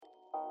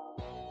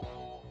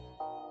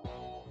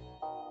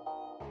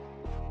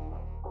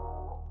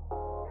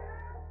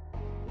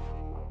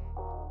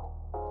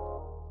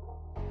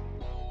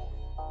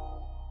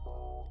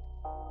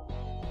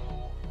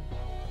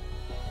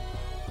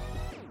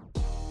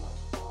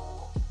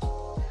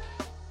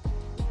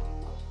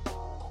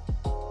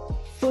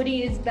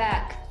Footy is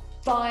back.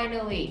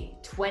 Finally,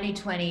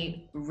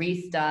 2020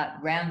 restart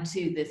round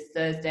 2 this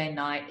Thursday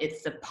night.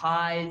 It's the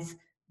Pies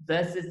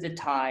versus the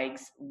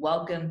Tigers.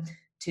 Welcome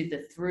to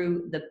the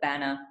Through the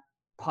Banner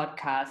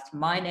podcast.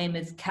 My name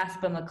is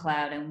Casper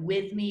McLeod, and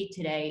with me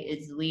today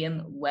is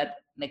Liam Webb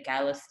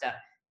McAllister.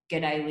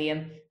 G'day,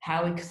 Liam.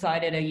 How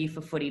excited are you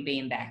for footy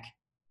being back?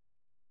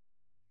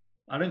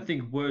 I don't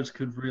think words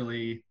could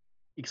really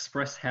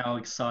express how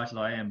excited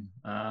I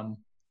am.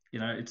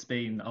 It's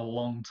been a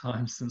long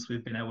time since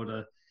we've been able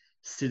to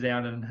sit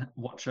down and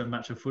watch a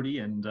match of footy,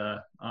 and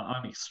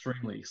I'm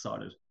extremely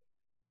excited.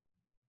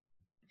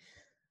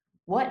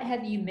 What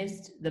have you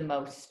missed the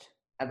most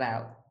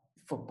about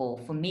football?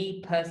 For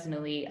me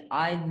personally,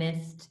 I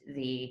missed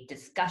the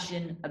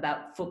discussion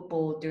about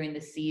football during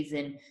the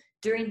season,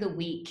 during the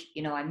week.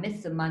 I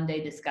missed the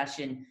Monday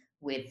discussion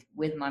with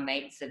my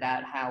mates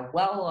about how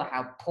well or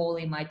how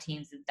poorly my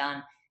teams have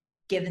done.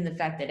 Given the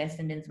fact that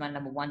Essendon's my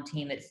number one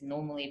team, it's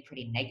normally a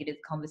pretty negative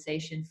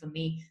conversation for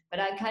me. But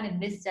I kind of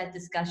missed that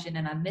discussion,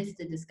 and I missed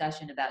the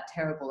discussion about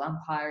terrible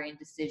umpiring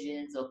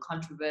decisions or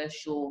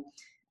controversial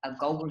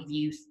goal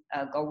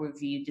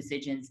review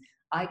decisions.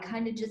 I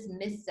kind of just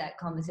missed that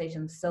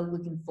conversation. I'm so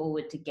looking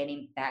forward to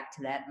getting back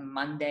to that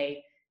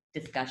Monday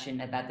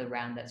discussion about the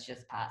round that's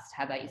just passed.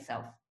 How about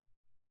yourself?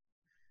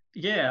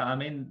 Yeah, I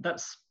mean,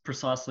 that's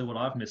precisely what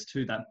I've missed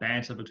too, that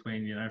banter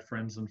between,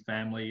 friends and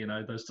family,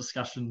 those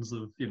discussions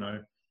of,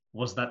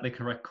 was that the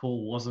correct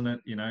call, wasn't it?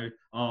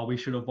 We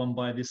should have won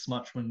by this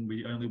much when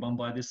we only won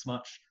by this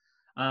much.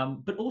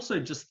 But also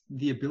just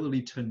the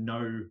ability to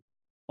know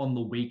on the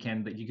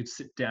weekend that you could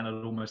sit down at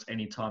almost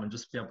any time and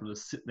just be able to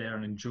sit there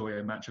and enjoy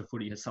a match of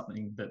footy is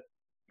something that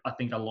I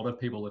think a lot of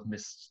people have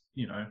missed,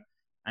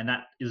 and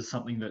that is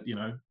something that,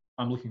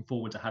 I'm looking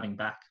forward to having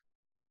back.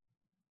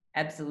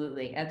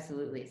 Absolutely.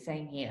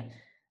 Same here.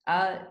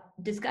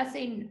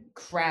 Discussing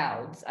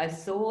crowds, I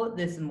saw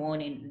this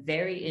morning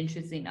very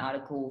interesting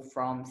article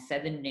from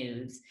 7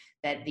 News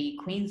that the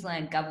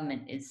Queensland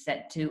government is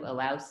set to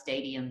allow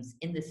stadiums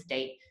in the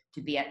state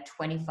to be at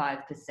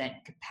 25%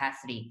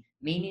 capacity,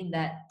 meaning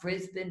that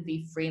Brisbane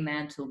v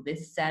Fremantle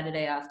this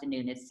Saturday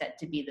afternoon is set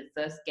to be the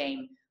first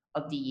game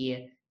of the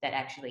year that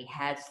actually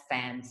has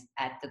fans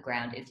at the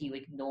ground if you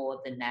ignore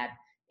the NAB.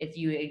 If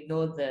you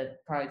ignore the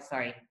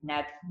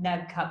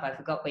NAB Cup, I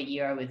forgot what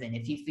year I was in.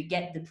 If you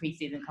forget the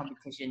preseason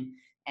competition,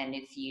 and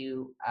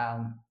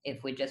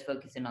if we're just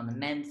focusing on the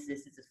men's,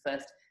 this is the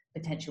first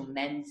potential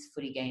men's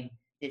footy game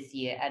this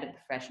year at a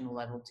professional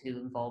level to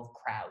involve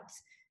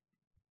crowds.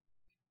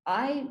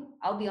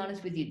 I'll be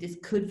honest with you, this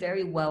could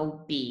very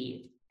well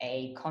be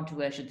a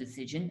controversial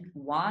decision.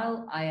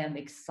 While I am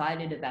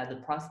excited about the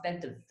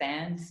prospect of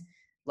fans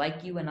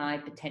like you and I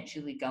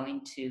potentially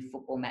going to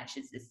football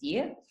matches this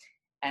year,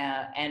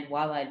 and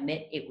while I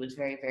admit it was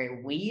very,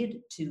 very weird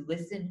to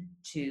listen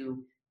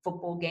to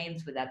football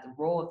games without the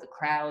roar of the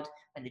crowd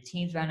when the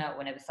teams ran out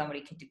whenever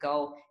somebody kicked a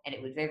goal, and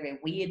it was very, very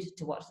weird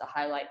to watch the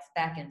highlights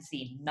back and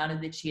see none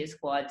of the cheer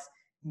squads,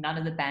 none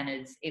of the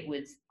banners. It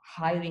was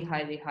highly,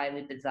 highly,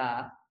 highly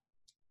bizarre.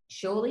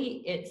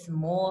 Surely it's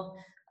more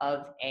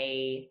of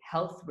a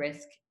health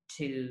risk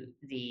to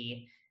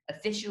the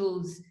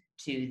officials,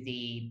 to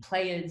the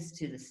players,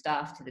 to the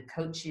staff, to the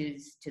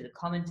coaches, to the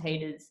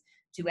commentators,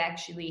 to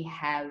actually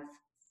have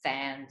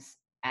fans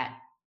at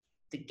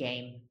the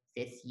game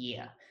this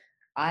year.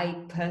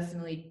 I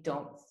personally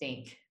don't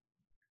think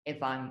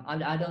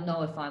I don't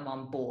know if I'm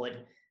on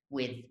board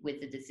with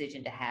the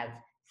decision to have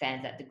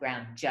fans at the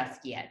ground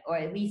just yet, or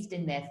at least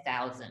in their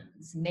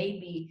thousands,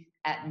 maybe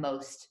at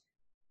most,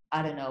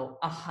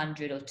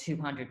 100 or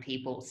 200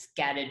 people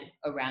scattered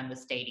around the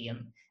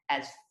stadium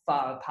as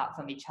far apart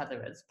from each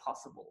other as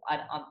possible.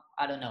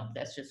 I don't know.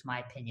 That's just my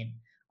opinion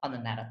on the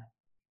matter.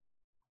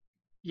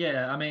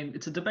 Yeah, I mean,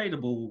 it's a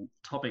debatable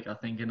topic, I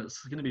think, and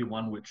it's going to be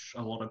one which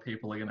a lot of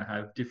people are going to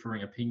have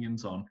differing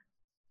opinions on.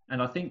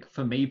 And I think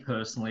for me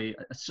personally,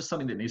 it's just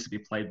something that needs to be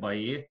played by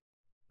ear,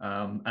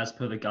 as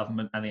per the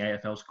government and the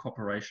AFL's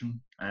cooperation.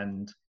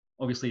 And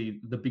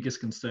obviously, the biggest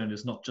concern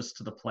is not just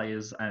to the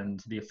players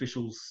and the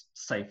officials'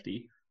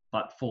 safety,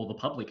 but for the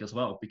public as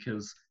well,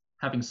 because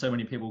having so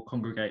many people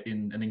congregate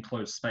in an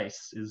enclosed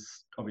space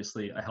is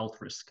obviously a health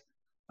risk,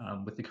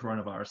 with the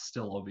coronavirus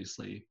still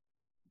obviously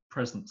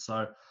present.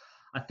 So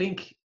I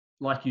think,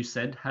 like you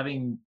said,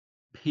 having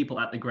people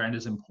at the ground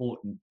is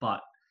important,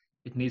 but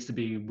it needs to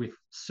be with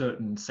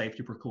certain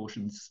safety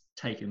precautions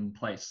taken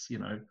place,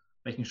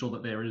 making sure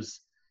that there is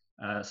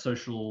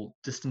social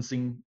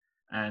distancing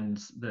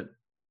and that,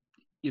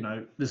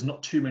 there's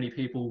not too many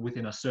people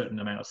within a certain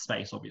amount of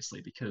space,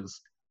 obviously,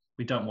 because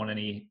we don't want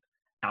any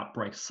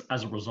outbreaks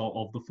as a result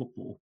of the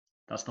football.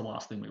 That's the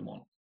last thing we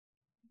want.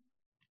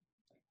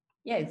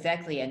 Yeah,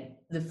 exactly. And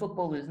the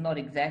football is not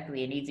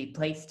exactly an easy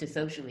place to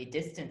socially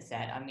distance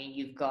at. I mean,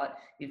 you've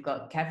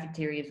got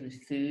cafeterias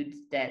with food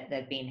that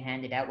have been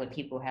handed out where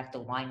people have to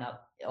line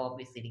up,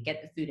 obviously, to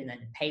get the food and then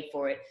to pay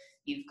for it.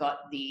 You've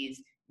got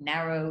these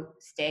narrow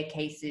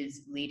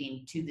staircases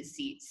leading to the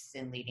seats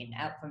and leading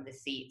out from the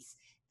seats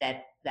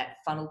that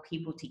funnel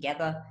people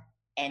together.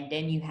 and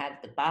then you have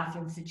the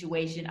bathroom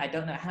situation. I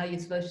don't know how you're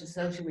supposed to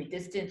socially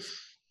distance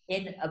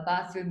in a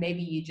bathroom.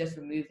 Maybe you just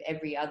remove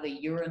every other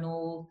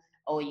urinal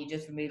or you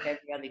just remove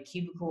every other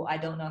cubicle. I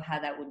don't know how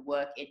that would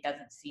work. It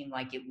doesn't seem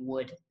like it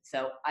would.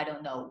 So I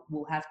don't know.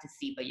 We'll have to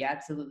see. But you're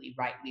absolutely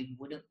right. We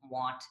wouldn't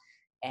want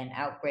an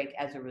outbreak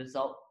as a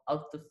result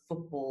of the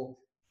football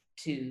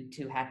to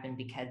happen,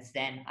 because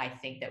then I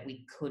think that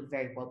we could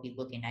very well be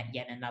looking at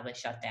yet another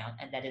shutdown,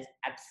 and that is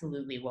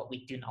absolutely what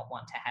we do not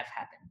want to have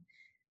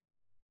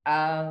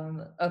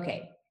happen.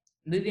 Okay,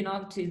 moving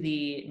on to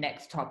the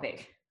next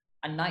topic,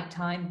 a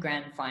nighttime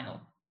grand final.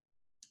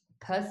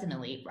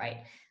 Personally,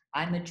 right,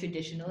 I'm a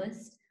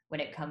traditionalist when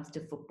it comes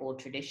to football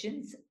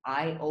traditions.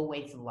 I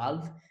always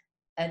love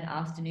an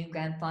afternoon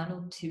grand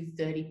final.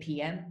 2:30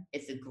 p.m.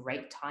 is a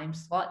great time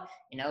slot.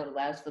 You know, it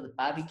allows for the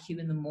barbecue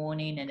in the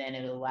morning, and then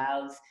it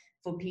allows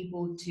for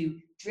people to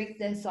drink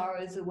their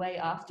sorrows away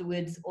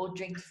afterwards or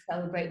drink to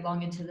celebrate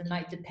long into the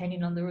night,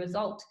 depending on the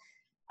result.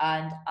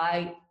 And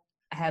I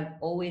have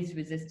always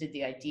resisted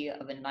the idea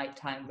of a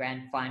nighttime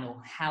grand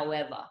final.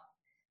 However,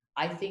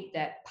 I think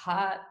that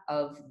part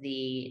of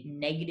the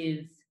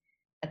negative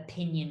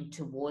opinion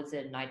towards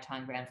a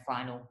nighttime grand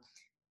final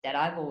that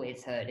I've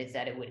always heard is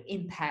that it would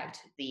impact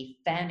the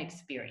fan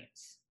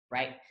experience,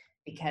 right?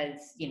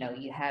 Because, you know,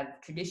 you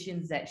have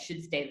traditions that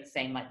should stay the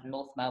same, like the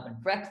North Melbourne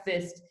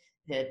breakfast,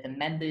 the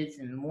members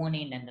in the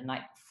morning and the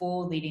night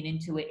before leading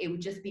into it. It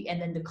would just be,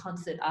 and then the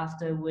concert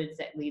afterwards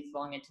that leads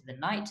long into the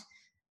night.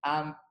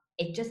 Um,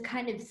 it just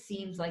kind of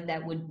seems like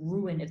that would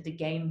ruin if the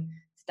game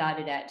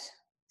started at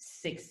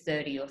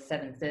 6:30 or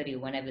 7:30 or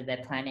whenever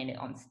they're planning it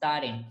on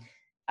starting.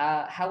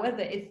 However,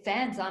 if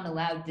fans aren't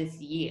allowed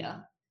this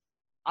year,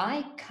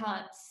 I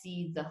can't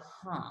see the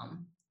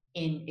harm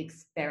in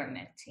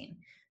experimenting.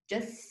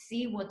 Just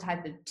see what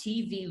type of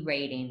TV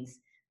ratings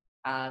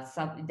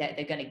something that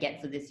they're going to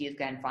get for this year's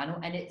grand final,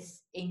 and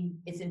it's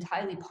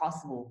entirely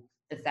possible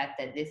the fact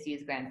that this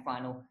year's grand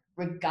final,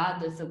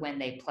 regardless of when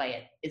they play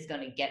it, is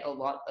going to get a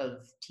lot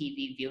of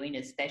TV viewing,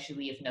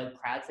 especially if no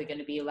crowds are going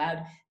to be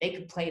allowed. They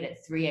could play it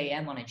at 3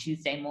 a.m. on a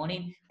Tuesday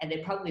morning, and they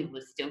probably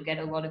would still get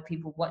a lot of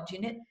people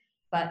watching it.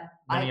 But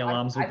Many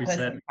alarms will be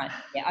set.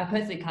 I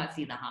personally can't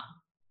see the harm.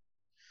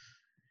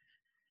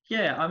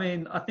 Yeah, I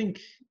mean, I think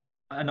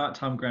a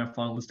nighttime grand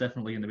final is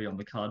definitely going to be on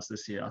the cards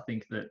this year. I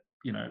think that,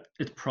 you know,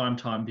 it's prime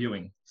time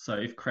viewing. So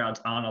if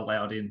crowds aren't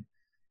allowed in,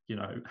 you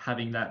know,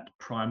 having that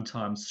prime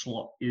time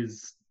slot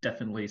is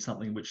definitely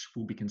something which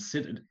will be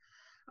considered.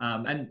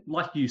 And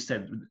like you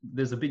said,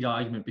 there's a big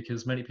argument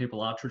because many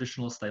people are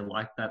traditionalists. They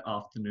like that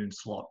afternoon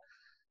slot.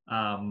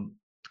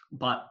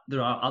 But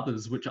there are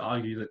others which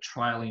argue that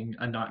trialing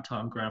a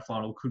nighttime grand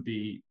final could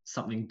be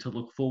something to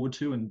look forward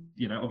to. And,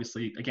 you know,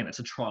 obviously, again, it's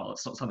a trial.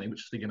 It's not something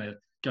which they're going to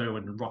go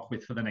and rock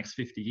with for the next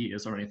 50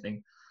 years or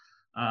anything.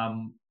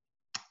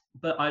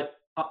 But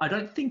I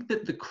don't think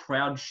that the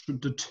crowd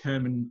should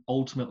determine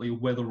ultimately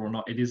whether or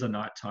not it is a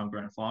nighttime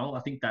grand final.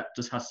 I think that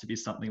just has to be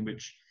something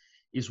which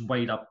is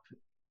weighed up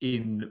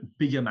in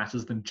bigger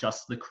matters than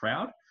just the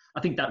crowd.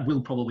 I think that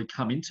will probably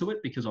come into it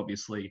because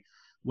obviously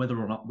whether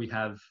or not we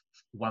have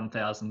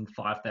 1,000,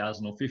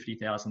 5,000 or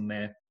 50,000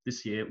 there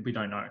this year, we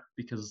don't know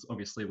because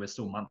obviously we're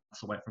still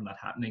months away from that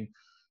happening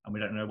and we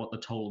don't know what the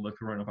toll of the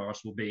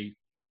coronavirus will be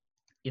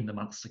in the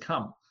months to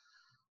come.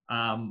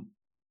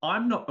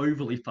 I'm not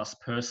overly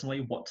fussed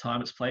personally what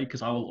time it's played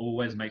because I will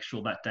always make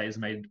sure that day is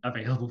made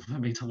available for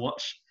me to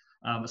watch,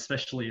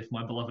 especially if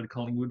my beloved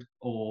Collingwood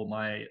or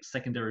my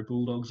secondary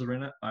Bulldogs are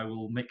in it. I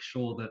will make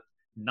sure that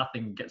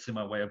nothing gets in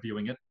my way of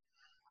viewing it.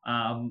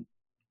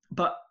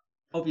 But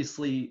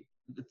obviously,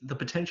 the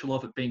potential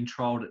of it being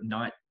trialled at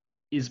night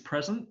is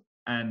present,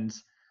 and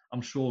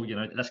I'm sure, you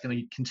know, that's going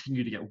to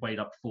continue to get weighed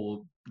up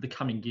for the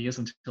coming years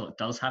until it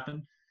does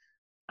happen.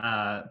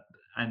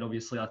 And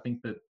obviously, I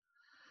think that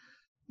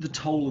the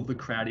toll of the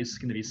crowd is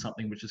going to be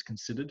something which is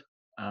considered,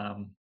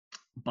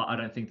 but I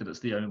don't think that it's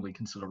the only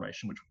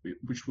consideration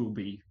which will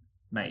be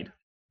made.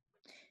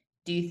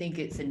 Do you think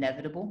it's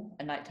inevitable,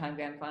 a nighttime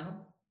grand final?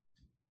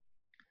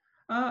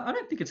 I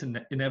don't think it's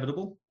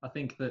inevitable. I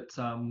think that,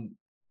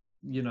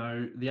 you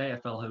know, the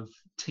AFL have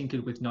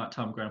tinkered with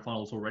nighttime grand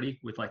finals already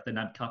with like the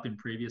NAB Cup in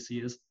previous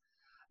years.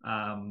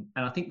 And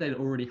I think they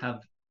already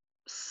have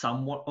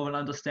somewhat of an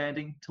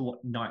understanding to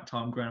what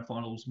nighttime grand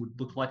finals would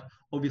look like.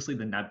 Obviously,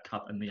 the NAB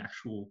Cup and the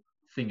actual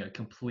thing are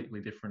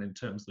completely different in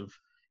terms of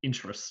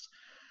interest.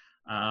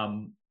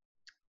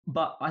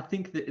 But I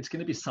think that it's going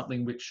to be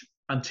something which,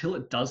 until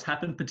it does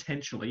happen,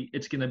 potentially,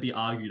 it's going to be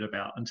argued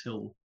about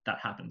until that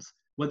happens.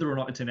 Whether or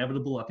not it's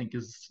inevitable, I think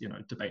is, you know,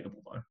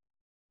 debatable though.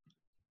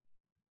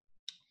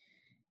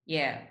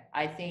 Yeah,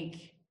 I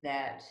think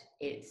that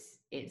it's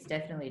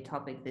definitely a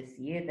topic this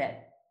year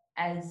that,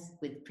 as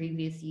with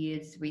previous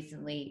years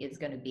recently, it's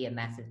going to be a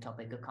massive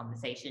topic of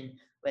conversation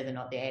whether or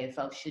not the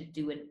AFL should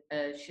do it,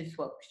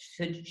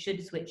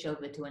 should switch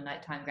over to a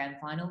nighttime grand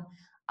final.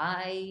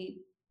 I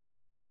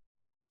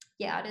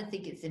don't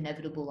think it's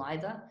inevitable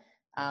either.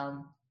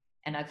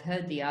 And I've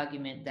heard the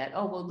argument that,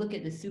 oh, well, look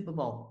at the Super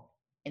Bowl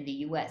in the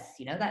US.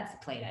 You know, that's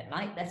played at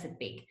night. That's a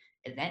big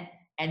event.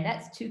 And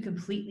that's two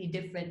completely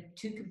different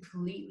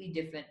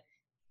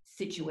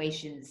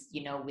situations.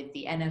 You know, with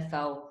the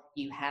NFL,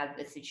 you have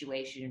a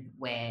situation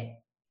where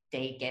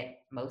they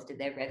get most of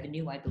their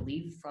revenue, I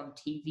believe, from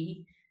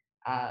TV.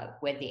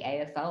 Where the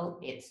AFL,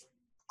 it's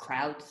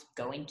crowds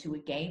going to a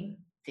game,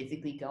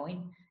 physically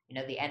going. You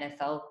know, the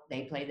NFL,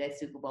 they play their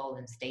Super Bowl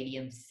in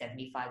stadiums,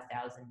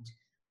 75,000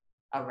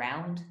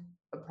 around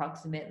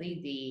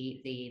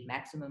approximately the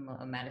maximum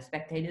amount of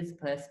spectators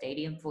per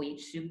stadium for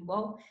each Super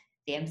Bowl.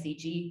 The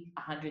MCG,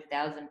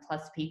 100,000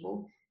 plus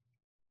people.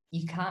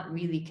 You can't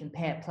really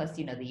compare. Plus,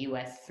 you know, the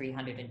US,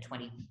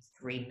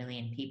 323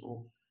 million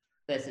people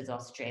versus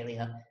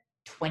Australia,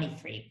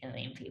 23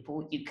 million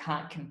people. You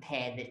can't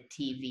compare the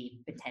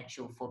TV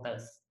potential for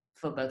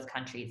both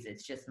countries.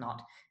 It's just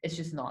not. It's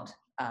just not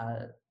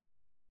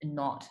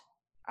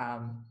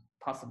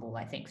possible,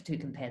 I think, to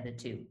compare the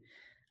two.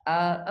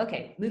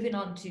 Okay, moving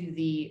on to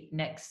the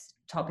next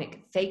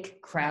topic,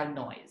 fake crowd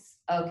noise.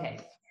 Okay,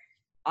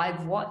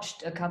 I've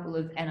watched a couple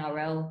of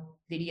NRL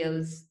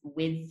videos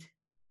with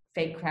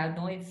fake crowd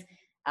noise,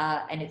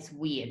 and it's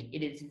weird.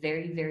 It is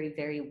very, very,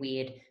 very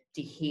weird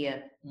to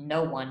hear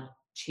no one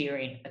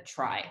cheering a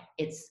try.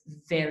 It's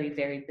very,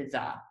 very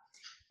bizarre.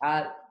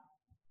 Uh,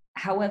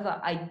 However,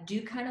 I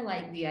do kind of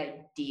like the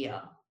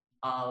idea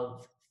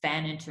of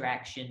fan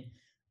interaction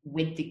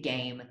with the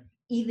game,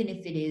 even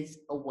if it is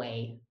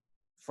away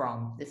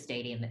from the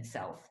stadium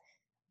itself.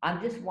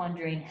 I'm just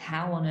wondering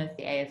how on earth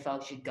the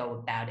AFL should go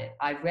about it.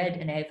 I read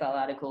an AFL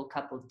article a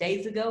couple of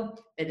days ago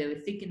that they were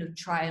thinking of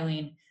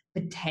trialing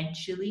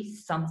potentially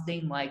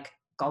something like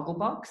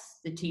Gogglebox,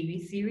 the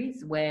TV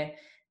series, where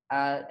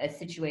a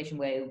situation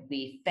where it would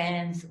be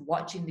fans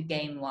watching the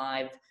game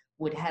live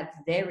would have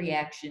their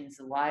reactions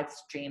live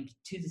streamed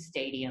to the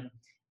stadium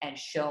and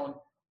shown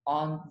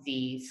on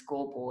the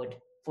scoreboard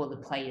for the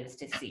players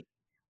to see.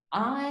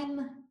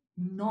 I'm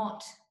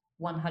not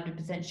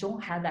 100%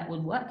 sure how that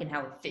would work and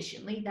how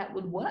efficiently that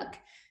would work,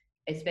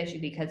 especially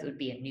because it would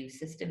be a new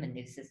system and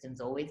new systems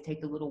always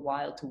take a little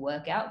while to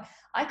work out.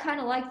 I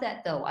kind of like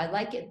that though. I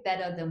like it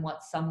better than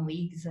what some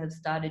leagues have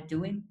started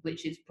doing,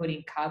 which is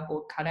putting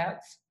cardboard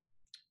cutouts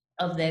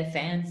of their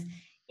fans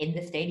in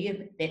the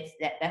stadium.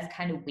 That's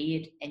kind of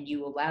weird, and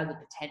you allow the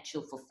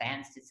potential for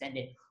fans to send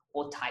in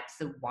all types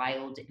of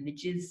wild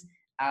images.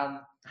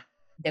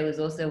 There was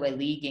also a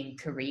league in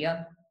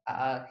Korea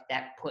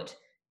that put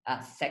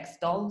sex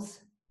dolls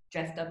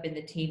dressed up in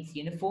the team's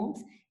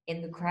uniforms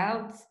in the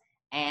crowds,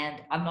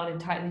 and I'm not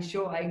entirely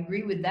sure I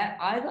agree with that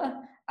either.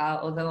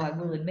 Although I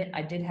will admit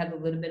I did have a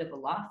little bit of a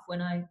laugh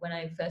when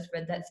I first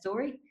read that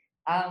story.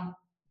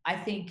 I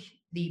think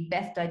the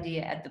best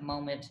idea at the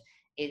moment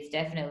is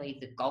definitely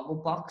the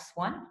Gogglebox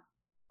one.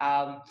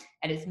 And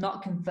it's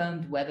not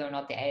confirmed whether or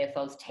not the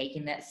AFL is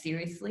taking that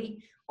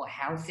seriously or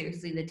how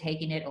seriously they're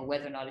taking it or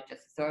whether or not it's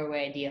just a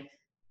throwaway idea.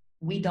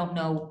 We don't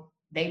know.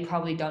 They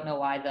probably don't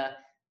know either.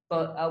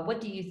 But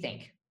what do you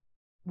think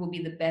will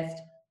be the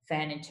best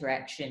fan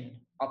interaction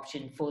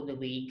option for the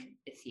league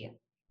this year?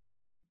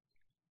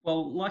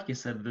 Well, like you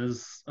said,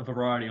 there's a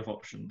variety of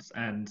options,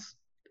 and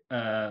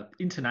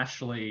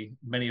internationally,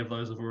 many of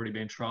those have already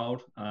been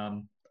trialed.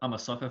 I'm a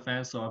soccer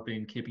fan, so I've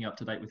been keeping up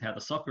to date with how the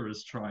soccer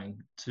is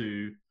trying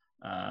to,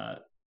 uh,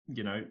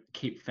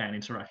 keep fan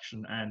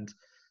interaction. And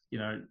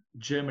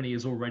Germany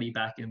is already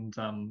back, and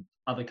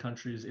other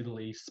countries,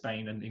 Italy,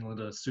 Spain, and England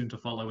are soon to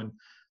follow. And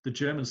the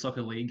German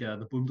soccer league,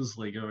 the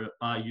Bundesliga,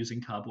 are using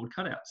cardboard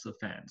cutouts of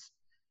fans,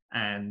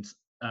 and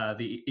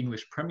the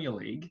English Premier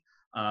League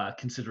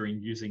considering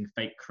using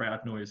fake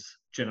crowd noise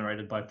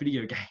generated by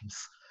video games.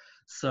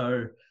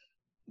 So,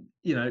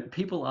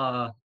 people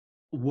are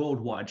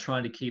worldwide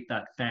trying to keep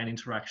that fan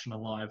interaction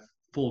alive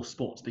for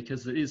sports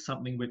because it is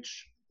something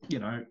which,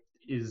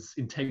 is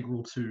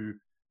integral to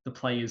the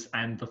players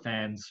and the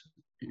fans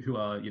who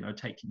are,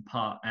 taking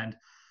part. And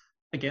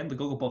again, the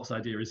Gogglebox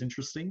idea is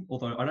interesting,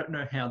 although I don't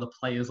know how the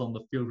players on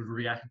the field would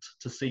react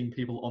to seeing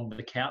people on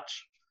the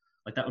couch.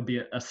 Like that would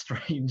be a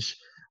strange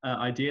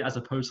idea as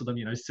opposed to them,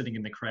 sitting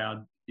in the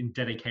crowd in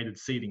dedicated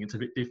seating. It's a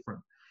bit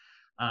different.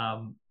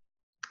 And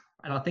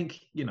I think,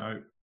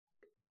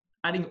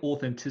 adding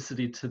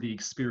authenticity to the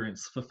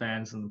experience for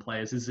fans and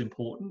players is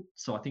important.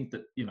 So I think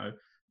that,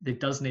 there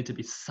does need to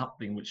be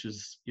something which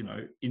is,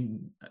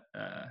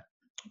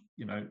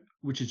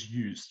 which is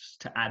used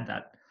to add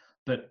that.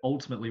 But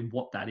ultimately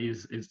what that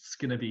is, it's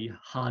going to be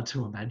hard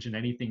to imagine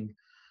anything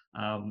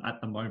at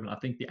the moment. I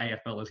think the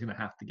AFL is going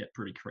to have to get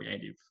pretty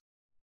creative.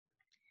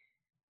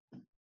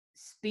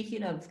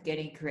 Speaking of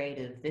getting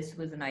creative, this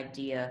was an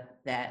idea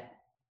that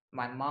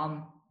my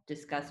mom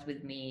discussed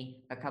with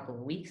me a couple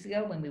of weeks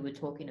ago when we were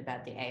talking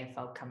about the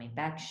AFL coming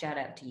back. Shout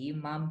out to you,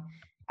 Mum.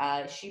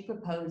 She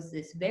proposed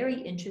this very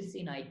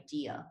interesting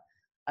idea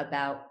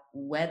about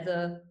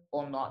whether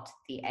or not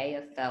the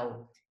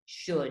AFL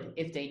should,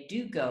 if they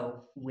do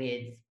go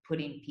with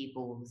putting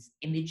people's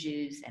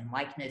images and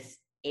likeness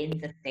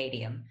in the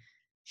stadium,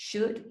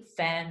 should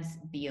fans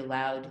be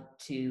allowed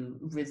to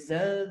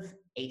reserve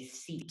a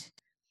seat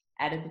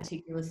at a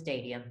particular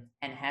stadium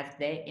and have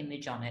their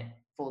image on it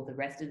for the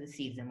rest of the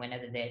season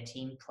whenever their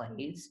team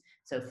plays.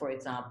 So, for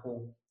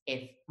example,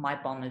 if my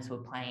Bombers were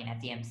playing at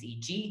the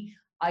MCG,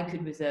 I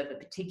could reserve a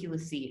particular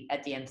seat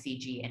at the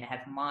MCG and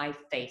have my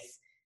face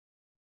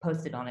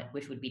posted on it,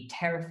 which would be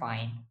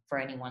terrifying for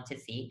anyone to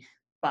see.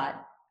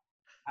 But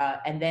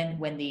and then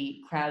when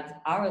the crowds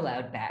are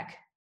allowed back,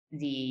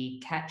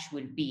 the catch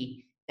would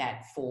be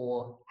that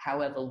for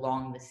however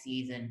long the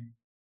season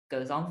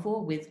goes on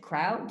for with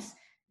crowds,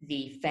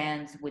 the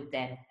fans would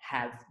then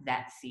have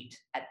that seat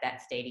at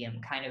that stadium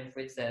kind of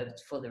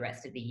reserved for the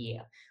rest of the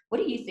year. What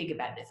do you think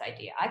about this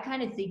idea? I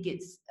kind of think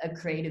it's a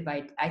creative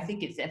idea. I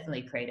think it's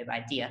definitely a creative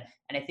idea.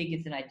 And I think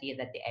it's an idea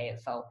that the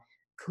AFL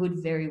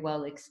could very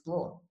well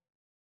explore.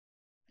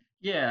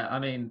 Yeah, I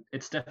mean,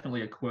 it's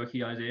definitely a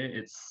quirky idea.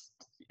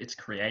 It's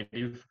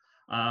creative,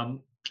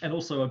 and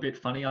also a bit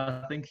funny.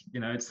 I think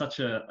it's such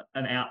an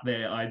out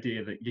there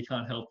idea that you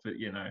can't help but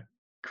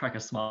crack a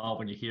smile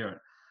when you hear it.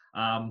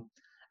 Um,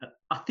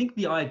 I think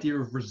the idea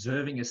of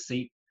reserving a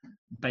seat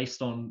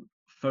based on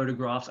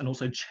photographs and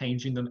also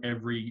changing them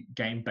every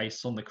game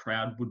based on the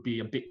crowd would be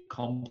a bit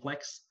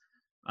complex.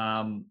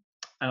 And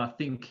I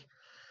think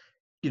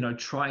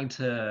trying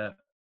to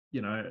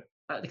you know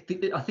I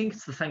think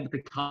it's the same with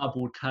the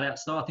cardboard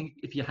cutouts. Though I think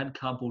if you had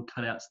cardboard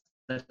cutouts,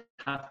 they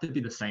have to be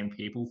the same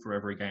people for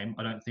every game.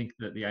 I don't think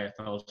that the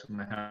AFL is going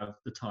to have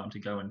the time to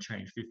go and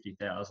change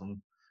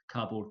 50,000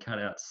 cardboard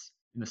cutouts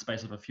in the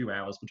space of a few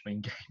hours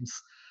between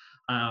games.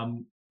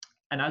 Um,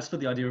 and as for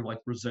the idea of like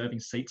reserving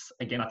seats,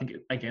 again, I think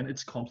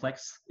it's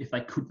complex. If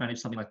they could manage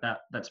something like that,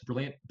 that's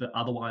brilliant. But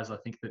otherwise, I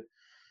think that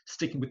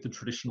sticking with the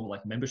traditional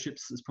like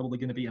memberships is probably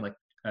going to be, and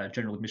like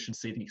general admission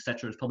seating,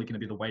 etc., is probably going to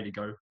be the way to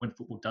go when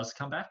football does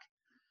come back.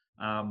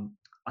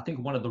 I think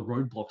one of the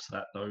roadblocks to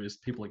that, though, is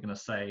people are going to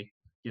say,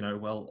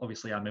 well,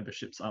 obviously our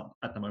memberships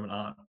at the moment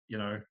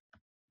aren't,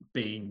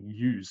 being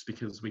used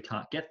because we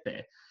can't get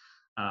there.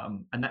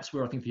 And that's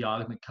where I think the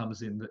argument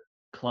comes in that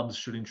clubs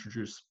should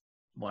introduce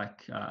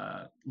like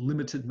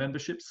limited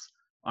memberships.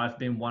 I've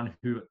been one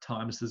who at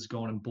times has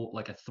gone and bought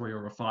like a 3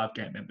 or a 5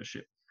 game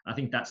membership. I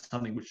think that's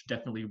something which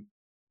definitely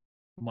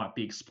might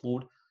be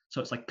explored.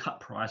 So it's like cut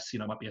price,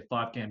 might be a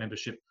 5 game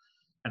membership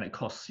and it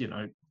costs,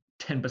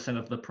 10%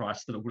 of the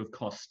price that it would have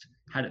cost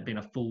had it been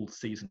a full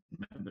season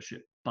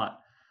membership. But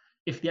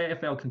if the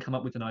AFL can come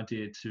up with an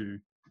idea to,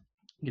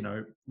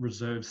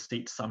 reserve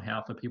seats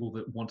somehow for people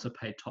that want to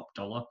pay top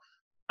dollar,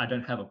 I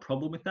don't have a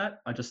problem with that.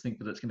 I just think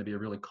that it's going to be a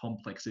really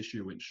complex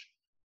issue, which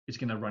is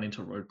going to run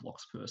into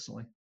roadblocks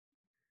personally.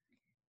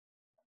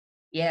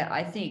 Yeah,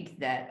 I think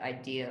that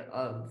idea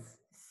of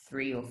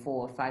 3 or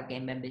 4 or 5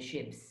 game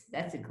memberships,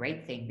 that's a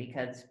great thing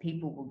because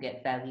people will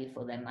get value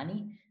for their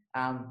money.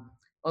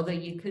 Although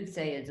you could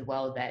say as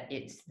well that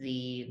it's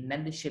the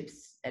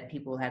memberships that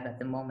people have at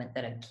the moment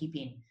that are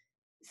keeping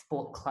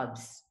sport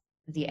clubs,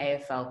 the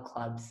AFL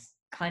clubs,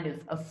 kind of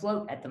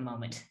afloat at the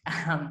moment,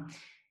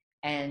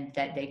 and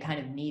that they kind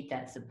of need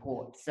that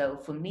support. So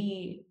for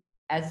me,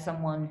 as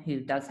someone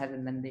who does have a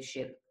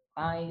membership,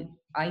 I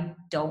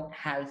don't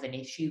have an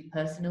issue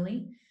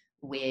personally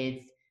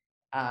with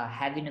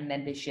having a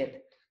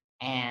membership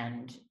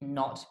and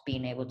not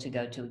being able to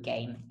go to a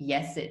game.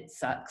 Yes, it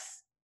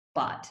sucks,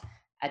 but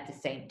at the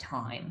same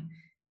time,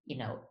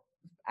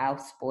 our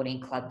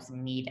sporting clubs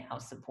need our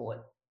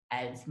support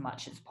as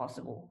much as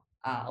possible.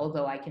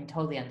 Although I can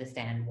totally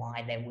understand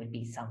why there would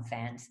be some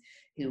fans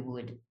who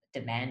would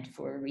demand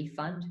for a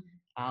refund.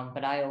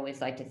 But I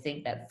always like to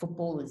think that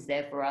football is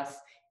there for us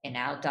in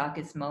our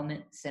darkest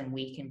moments, and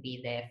we can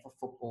be there for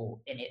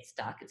football in its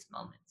darkest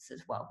moments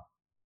as well.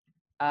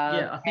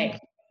 Yeah, I think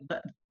Hey,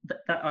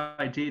 that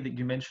idea that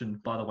you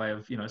mentioned, by the way,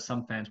 of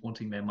some fans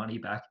wanting their money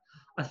back,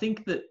 I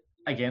think that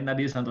again that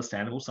is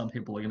understandable. Some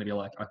people are going to be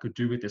like, I could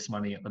do with this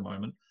money at the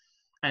moment,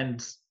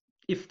 and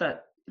if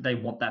that they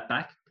want that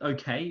back,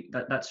 okay,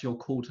 that's your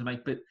call to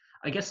make. But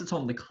I guess it's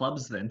on the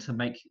clubs then to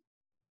make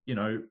you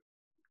know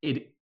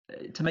it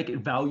to make it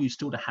value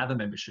still to have a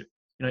membership.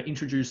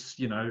 Introduce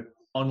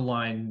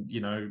online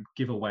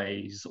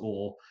giveaways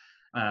or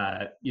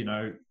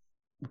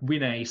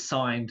win a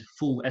signed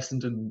full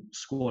Essendon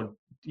squad,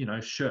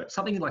 shirt,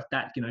 something like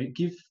that.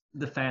 Give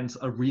the fans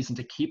a reason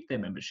to keep their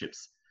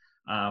memberships,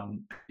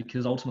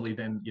 because ultimately,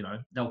 then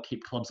they'll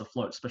keep clubs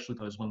afloat, especially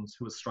those ones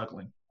who are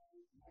struggling.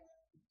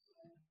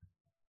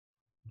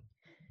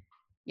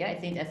 yeah, I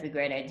think that's a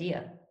great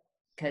idea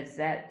because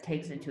that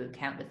takes into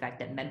account the fact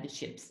that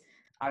memberships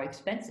are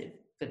expensive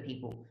for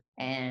people.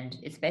 And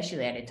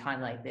especially at a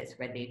time like this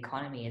where the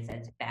economy is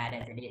as bad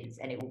as it is,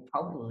 and it will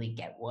probably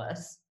get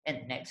worse in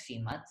the next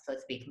few months,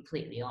 let's be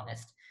completely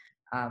honest.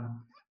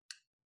 Um,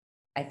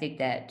 I think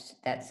that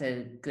that's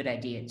a good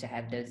idea to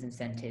have those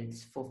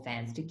incentives for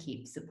fans to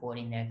keep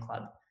supporting their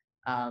club.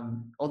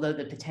 Although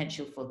the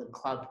potential for the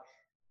club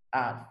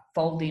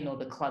folding or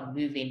the club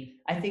moving,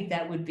 I think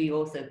that would be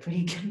also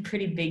pretty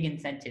pretty big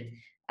incentive.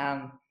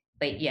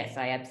 But yes,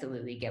 I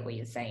absolutely get what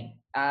you're saying.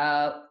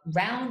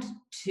 Round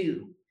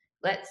 2,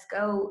 let's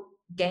go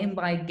game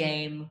by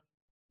game.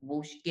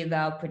 We'll give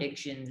our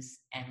predictions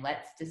and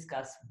let's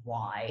discuss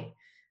why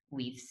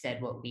we've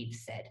said what we've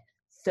said.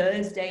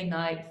 Thursday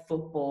night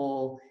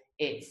football.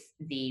 It's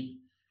the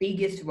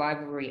biggest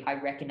rivalry, I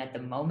reckon, at the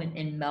moment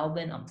in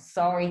Melbourne. I'm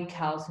sorry,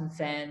 Carlton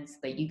fans,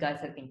 but you guys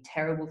have been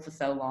terrible for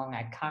so long.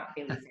 I can't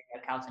really say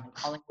that Carlton and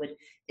Collingwood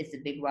is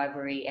the big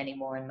rivalry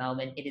anymore in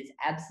Melbourne. It is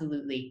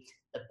absolutely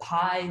the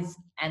Pies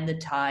and the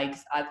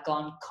Tigers. I've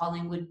gone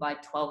Collingwood by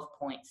 12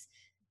 points,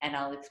 and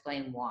I'll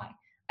explain why.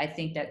 I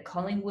think that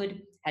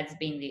Collingwood has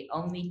been the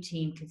only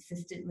team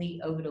consistently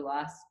over the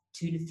last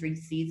 2 to 3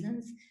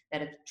 seasons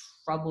that have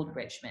troubled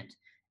Richmond.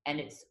 And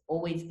it's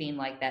always been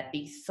like that.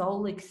 The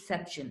sole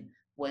exception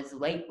was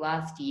late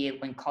last year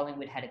when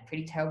Collingwood had a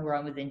pretty terrible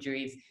run with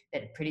injuries, they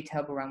had a pretty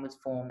terrible run with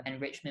form, and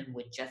Richmond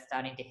were just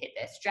starting to hit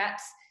their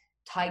straps.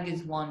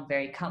 Tigers won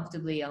very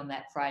comfortably on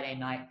that Friday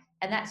night,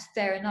 and that's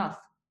fair enough.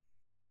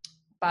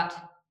 But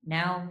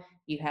now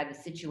you have a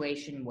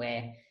situation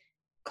where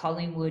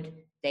Collingwood,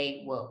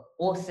 they were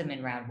awesome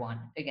in round one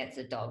against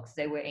the Dogs.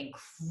 They were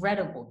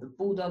incredible. The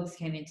Bulldogs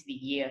came into the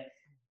year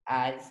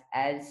as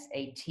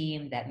a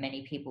team that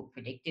many people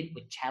predicted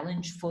would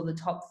challenge for the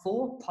top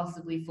four,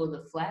 possibly for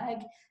the flag.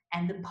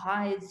 And the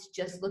Pies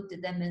just looked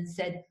at them and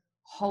said,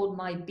 hold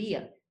my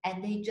beer.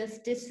 And they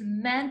just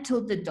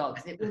dismantled the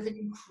Dogs. It was an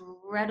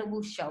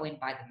incredible showing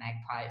by the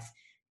Magpies.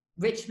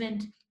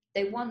 Richmond,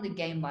 they won the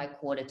game by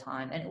quarter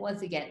time, and it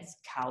was against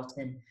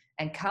Carlton.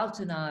 And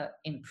Carlton are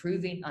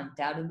improving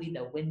undoubtedly.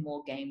 They'll win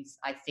more games.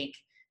 I think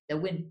they'll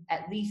win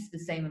at least the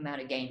same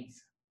amount of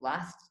games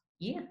last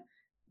year.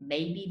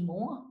 Maybe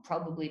more,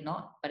 probably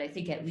not, but I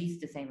think at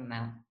least the same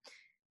amount.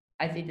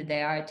 I think that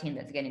they are a team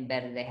that's getting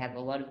better. They have a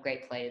lot of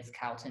great players,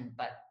 Carlton,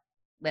 but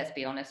let's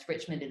be honest,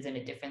 Richmond is in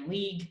a different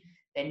league.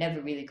 They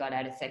never really got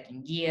out of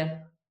second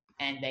gear,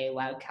 and they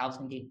allowed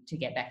Carlton to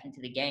get back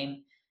into the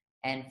game.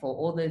 And for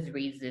all those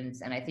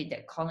reasons, and I think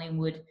that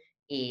Collingwood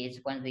is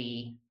one of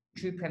the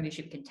true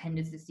premiership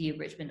contenders this year.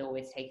 Richmond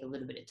always take a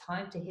little bit of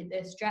time to hit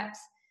their straps.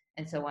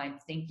 And so I'm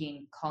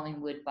thinking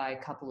Collingwood by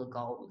a couple of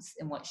goals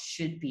in what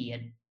should be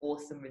an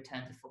awesome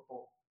return to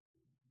football.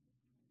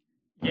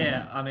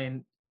 Yeah, I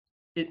mean,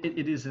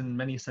 it is in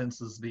many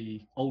senses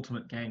the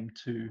ultimate game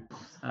to,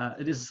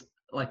 it is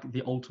like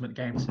the ultimate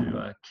game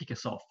to kick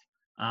us off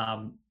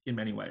in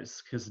many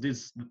ways, because it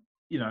is,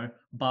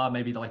 bar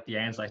maybe like the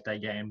Anzac Day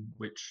game,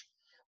 which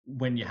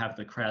when you have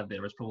the crowd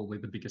there is probably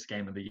the biggest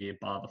game of the year,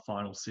 bar the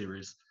final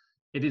series.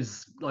 It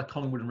is like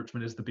Collingwood and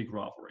Richmond is the big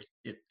rivalry.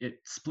 It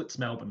splits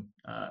Melbourne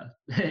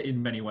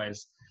in many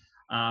ways.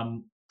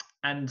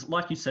 And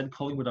like you said,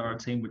 Collingwood are a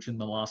team which in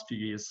the last few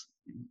years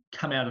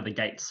come out of the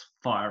gates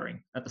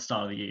firing at the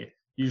start of the year.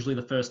 Usually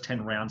the first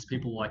 10 rounds,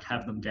 people like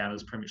have them down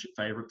as premiership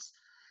favourites.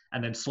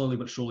 And then slowly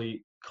but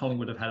surely,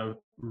 Collingwood have had a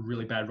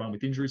really bad run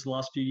with injuries the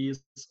last few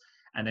years.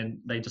 And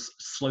then they just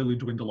slowly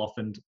dwindle off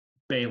and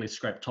barely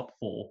scrape top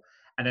four.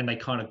 And then they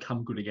kind of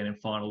come good again in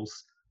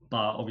finals,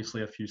 bar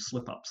obviously a few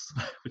slip-ups,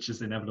 which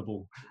is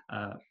inevitable,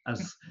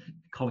 as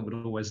Collingwood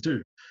always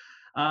do.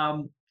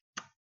 I'm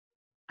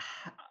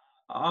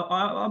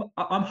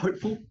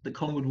hopeful that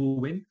Collingwood will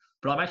win,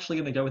 but I'm actually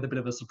going to go with a bit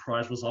of a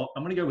surprise result.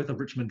 I'm going to go with a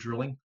Richmond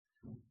drilling.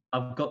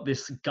 I've got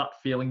this gut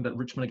feeling that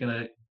Richmond are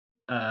going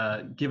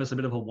to give us a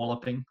bit of a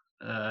walloping,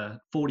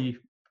 40,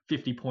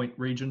 50-point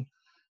region,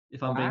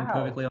 if I'm being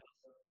perfectly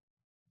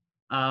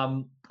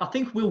honest. I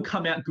think we'll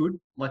come out good,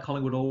 like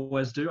Collingwood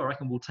always do. I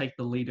reckon we'll take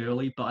the lead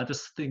early, but I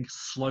just think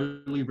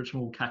slowly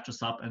Richmond will catch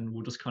us up and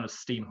we'll just kind of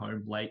steam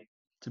home late,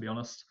 to be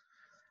honest.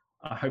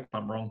 I hope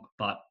I'm wrong,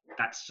 but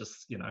that's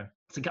just,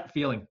 it's a gut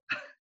feeling.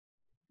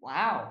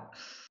 Wow.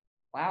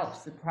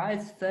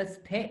 Surprise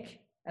first pick.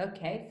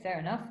 Okay, fair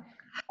enough.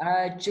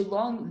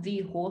 Geelong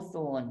v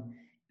Hawthorn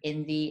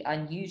in the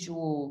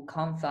unusual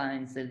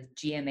confines of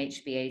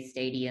GMHBA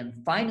Stadium.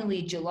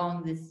 Finally,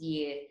 Geelong this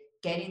year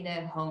getting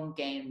their home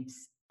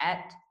games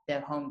at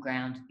their home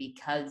ground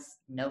because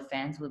no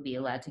fans will be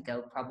allowed to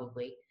go,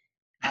 probably.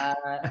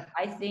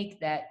 I think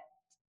that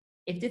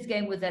if this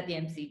game was at the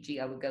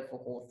MCG, I would go for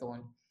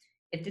Hawthorn.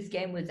 If this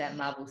game was at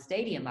Marvel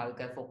Stadium, I would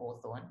go for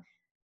Hawthorn.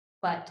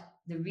 But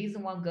the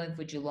reason why I'm going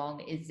for Geelong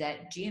is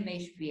that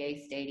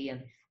GMHBA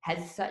Stadium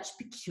has such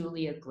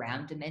peculiar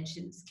ground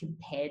dimensions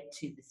compared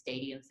to the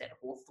stadiums that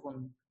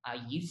Hawthorn are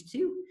used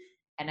to.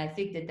 And I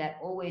think that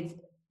always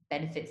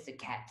benefits the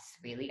Cats,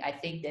 really. I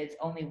think there's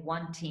only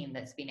one team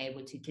that's been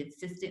able to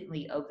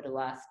consistently, over the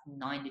last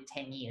 9 to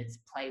 10 years,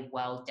 play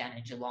well down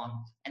in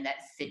Geelong, and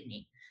that's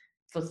Sydney.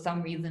 For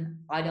some reason,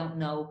 I don't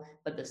know,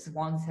 but the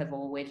Swans have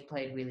always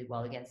played really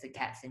well against the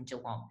Cats in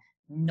Geelong.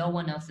 No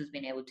one else has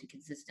been able to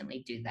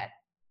consistently do that.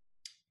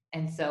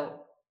 And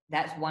so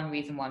that's one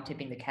reason why I'm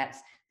tipping the Cats.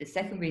 The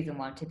second reason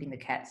why I'm tipping the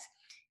Cats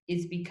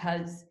is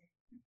because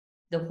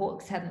the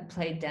Hawks haven't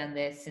played down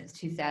there since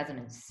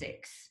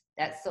 2006.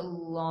 That's a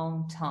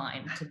long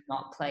time to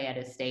not play at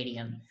a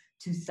stadium,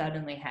 to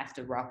suddenly have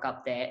to rock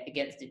up there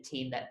against a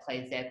team that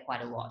plays there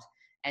quite a lot.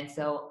 And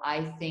so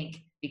I think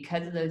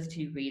because of those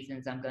two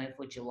reasons, I'm going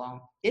for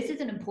Geelong. This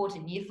is an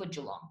important year for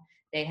Geelong.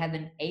 They have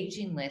an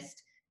aging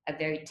list, a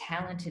very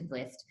talented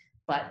list,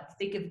 but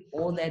think of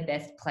all their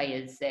best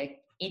players. They're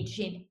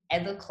inching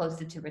ever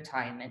closer to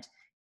retirement.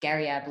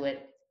 Gary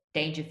Ablett,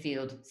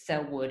 Dangerfield,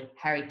 Selwood,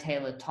 Harry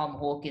Taylor, Tom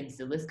Hawkins,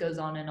 the list goes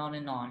on and on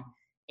and on.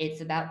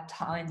 It's about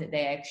time that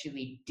they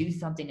actually do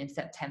something in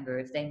September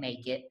if they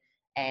make it.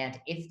 And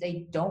if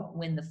they don't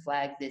win the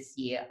flag this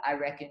year, I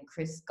reckon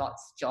Chris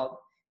Scott's job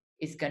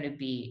is going to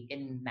be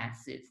in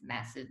massive,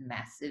 massive,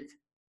 massive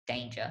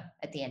danger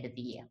at the end of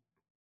the year.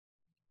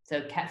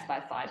 So Cats by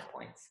 5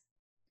 points.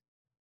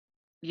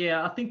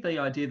 Yeah, I think the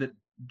idea that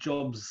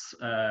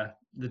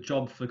the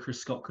job for Chris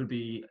Scott could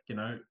be,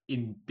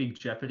 in big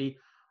jeopardy.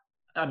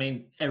 I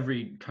mean,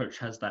 every coach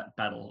has that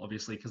battle,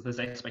 obviously, because there's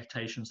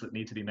expectations that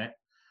need to be met.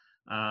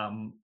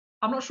 I'm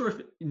not sure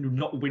if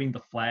not winning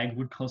the flag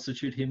would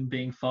constitute him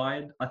being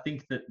fired. I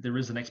think that there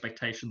is an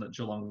expectation that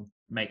Geelong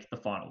make the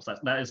finals.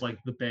 That is like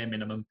the bare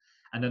minimum.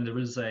 And then there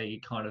is a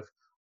kind of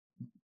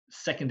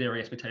secondary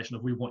expectation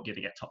of we want you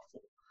to get top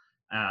 4.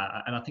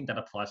 And I think that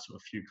applies to a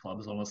few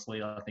clubs,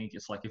 honestly. I think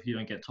it's like if you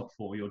don't get top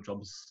 4, your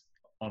job's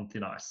on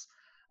thin ice.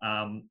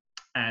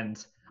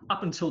 And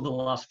up until the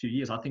last few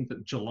years, I think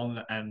that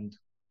Geelong and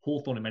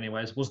Hawthorn in many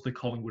ways was the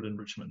Collingwood and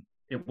Richmond.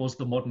 It was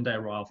the modern day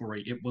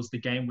rivalry. It was the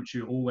game which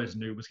you always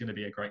knew was going to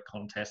be a great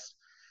contest.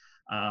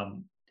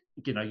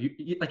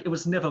 It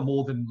was never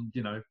more than,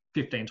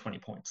 15, 20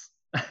 points.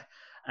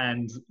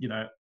 And,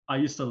 I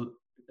used to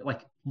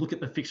look at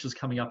the fixtures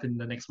coming up in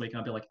the next week and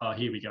I'd be like, oh,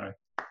 here we go.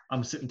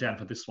 I'm sitting down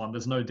for this one.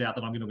 There's no doubt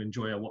that I'm going to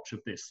enjoy a watch of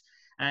this.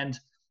 And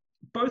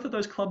both of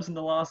those clubs in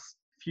the last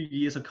few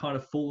years have kind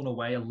of fallen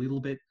away a little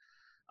bit.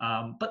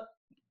 But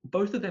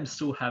both of them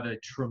still have a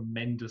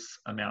tremendous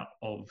amount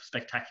of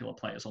spectacular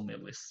players on their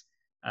list,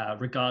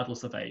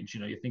 regardless of age.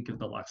 You think of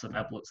the likes of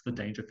Ablets, the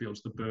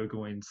Dangerfields, the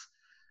Burgoynes,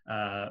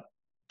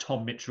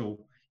 Tom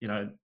Mitchell.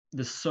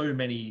 There's so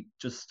many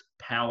just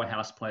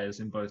powerhouse players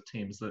in both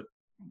teams that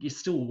you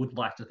still would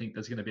like to think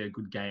there's going to be a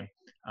good game.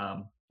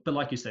 But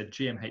like you said,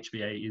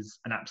 GMHBA is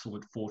an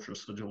absolute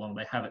fortress for Geelong.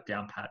 They have it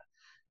down pat.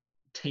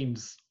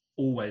 Teams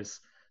always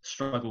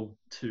struggle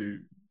to,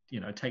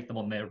 take them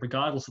on there.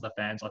 Regardless of the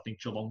fans, I think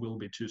Geelong will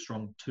be too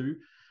strong too.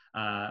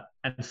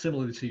 And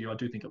similarly to you, I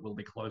do think it will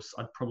be close.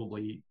 I'd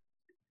probably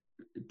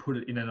put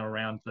it in and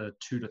around the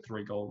 2 to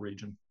 3 goal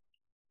region.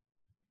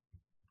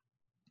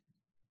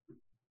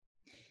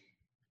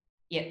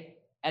 Yeah,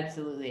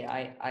 absolutely.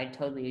 I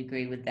totally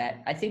agree with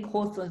that. I think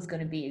Hawthorn's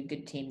going to be a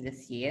good team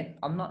this year.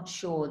 I'm not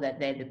sure that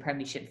they're the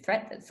premiership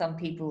threat that some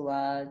people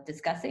are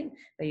discussing,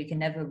 but you can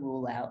never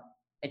rule out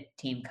a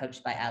team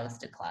coached by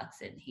Alistair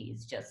Clarkson.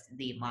 He's just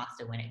the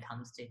master when it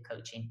comes to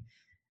coaching.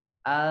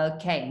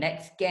 Okay,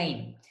 next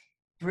game.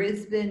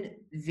 Brisbane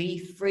v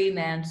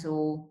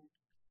Fremantle.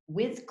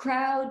 With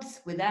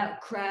crowds,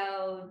 without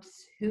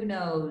crowds, who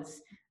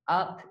knows?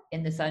 Up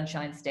in the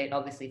Sunshine State,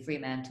 obviously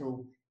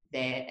Fremantle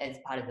there as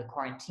part of the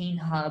quarantine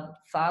hub,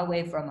 far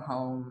away from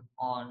home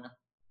on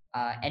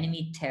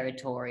enemy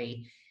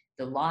territory.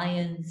 The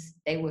Lions,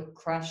 they were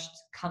crushed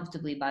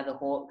comfortably by the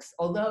Hawks,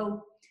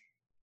 although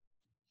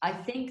I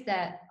think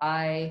that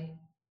I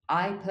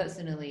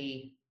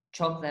personally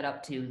chalk that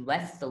up to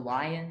less the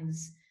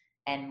Lions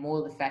and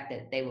more the fact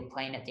that they were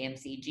playing at the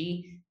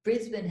MCG.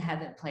 Brisbane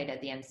haven't played at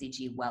the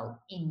MCG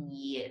well in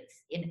years,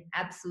 in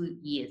absolute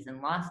years.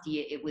 And last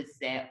year, it was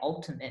their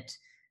ultimate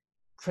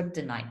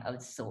kryptonite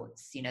of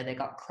sorts. They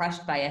got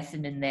crushed by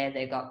Essendon there.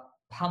 They got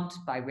pumped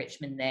by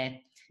Richmond there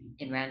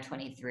in round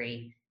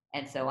 23.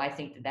 And so I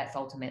think that that's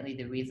ultimately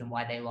the reason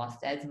why they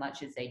lost as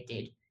much as they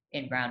did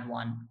in round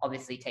 1,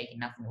 obviously taking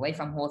nothing away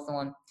from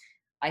Hawthorn.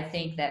 I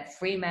think that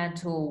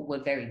Fremantle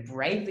were very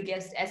brave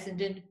against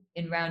Essendon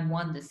in round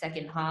 1. The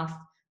second half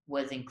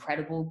was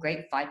incredible.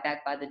 Great fight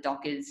back by the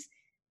Dockers.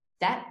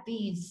 That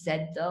being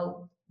said,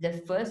 though, the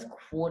first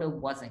quarter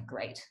wasn't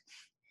great.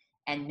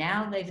 And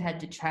now they've had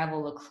to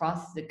travel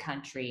across the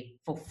country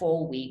for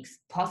 4 weeks,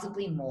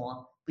 possibly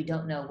more. We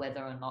don't know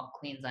whether or not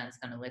Queensland's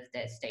going to lift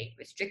their state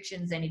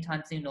restrictions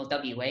anytime soon, or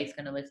WA is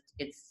going to lift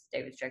its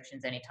state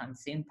restrictions anytime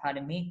soon,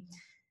 pardon me.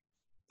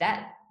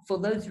 That, for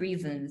those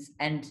reasons,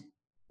 and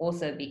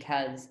also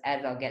because,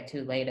 as I'll get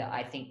to later,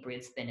 I think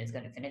Brisbane is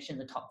going to finish in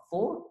the top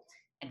 4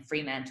 and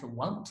Fremantle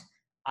won't,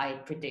 I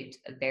predict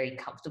a very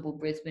comfortable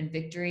Brisbane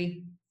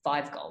victory,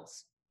 5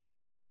 goals.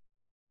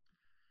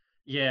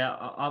 Yeah,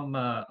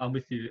 I'm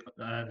with you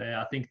there.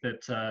 I think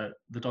that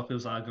the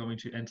Dockers are going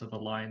to enter the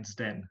Lions'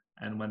 den,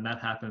 and when that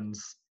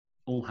happens,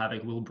 all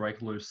havoc will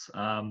break loose.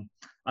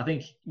 I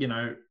think,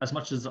 as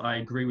much as I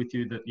agree with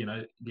you that,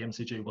 the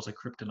MCG was a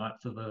kryptonite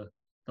for the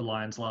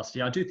Lions last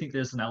year, I do think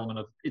there's an element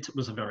of it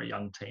was a very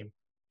young team,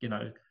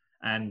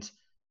 and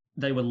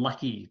they were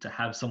lucky to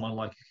have someone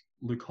like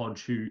Luke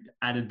Hodge who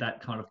added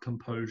that kind of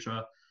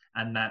composure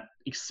and that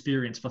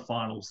experience for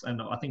finals. And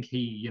I think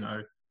he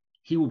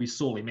will be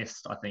sorely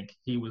missed. I think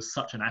he was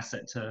such an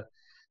asset to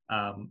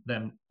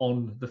them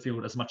on the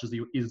field as much as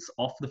he is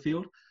off the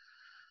field.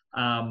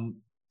 But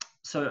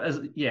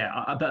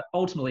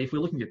ultimately, if we're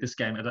looking at this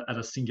game at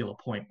a singular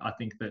point, I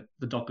think that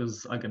the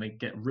Dockers are going to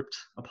get ripped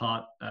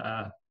apart.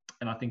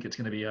 And I think it's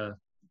going to be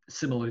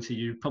similar to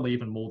you, probably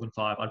even more than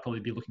 5. I'd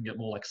probably be looking at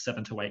more like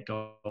 7 to 8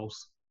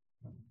 goals.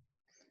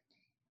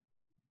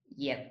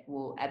 Yep,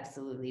 will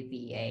absolutely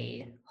be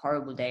a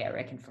horrible day, I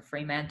reckon, for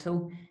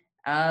Fremantle.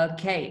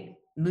 Okay,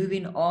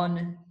 moving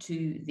on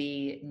to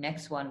the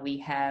next one, we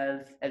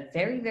have a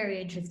very,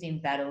 very interesting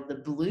battle, the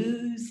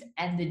Blues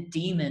and the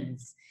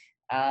Demons.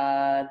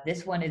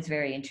 This one is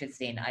very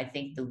interesting. I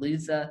think the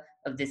loser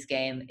of this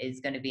game is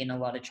going to be in a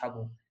lot of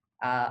trouble.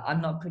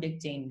 I'm not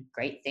predicting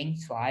great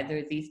things for either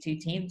of these two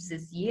teams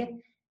this year,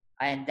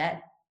 and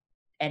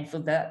for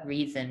that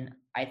reason,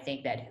 I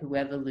think that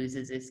whoever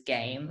loses this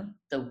game,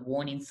 the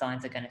warning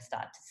signs are going to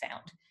start to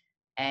sound.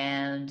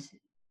 And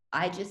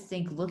I just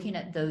think looking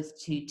at those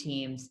two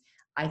teams,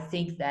 I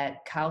think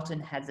that Carlton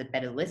has a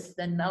better list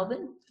than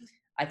Melbourne.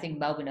 I think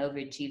Melbourne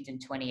overachieved in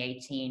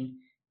 2018.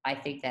 I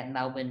think that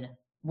Melbourne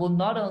will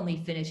not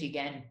only finish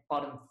again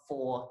bottom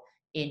four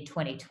in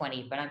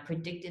 2020, but I'm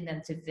predicting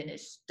them to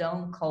finish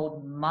stone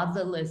cold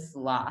motherless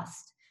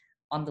last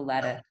on the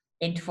ladder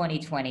in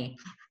 2020.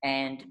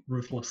 And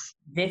Ruthless.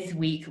 this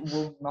week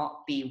will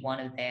not be one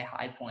of their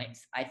high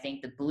points. I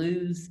think the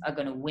Blues are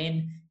going to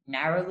win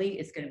narrowly.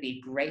 It's going to be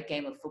a great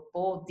game of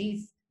football.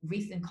 These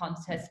recent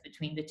contests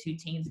between the two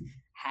teams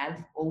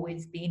have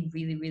always been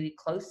really, really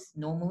close.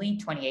 Normally,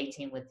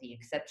 2018 with the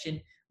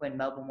exception when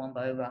Melbourne won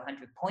by over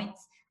 100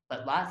 points.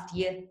 But last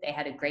year, they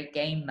had a great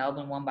game.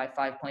 Melbourne won by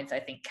 5 points. I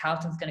think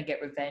Carlton's going to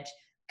get revenge.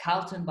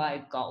 Carlton by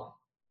a goal.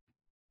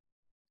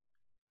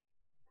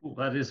 Ooh,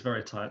 that is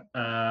very tight.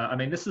 I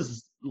mean, this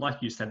is,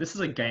 like you said, this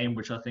is a game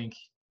which I think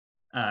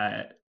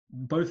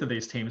both of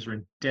these teams are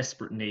in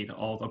desperate need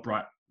of a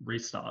bright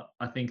restart.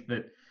 I think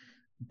that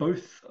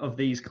both of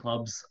these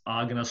clubs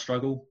are going to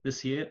struggle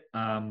this year.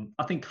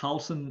 I think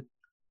Carlton,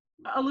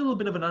 a little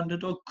bit of an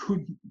underdog,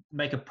 could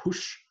make a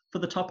push for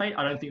the top 8.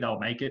 I don't think they'll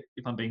make it,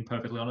 if I'm being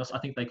perfectly honest. I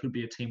think they could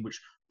be a team which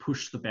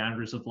push the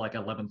boundaries of like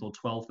 11th or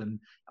 12th and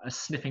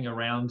sniffing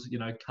around,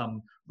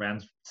 come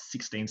round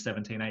 16,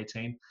 17,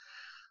 18.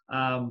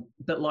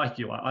 But like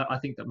you, I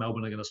think that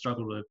Melbourne are going to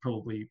struggle to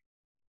probably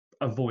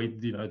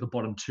avoid, the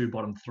bottom 2,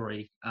 bottom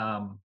 3.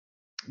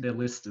 Their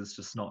list is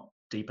just not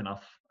deep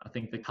enough. I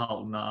think the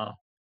Carlton are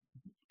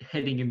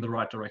heading in the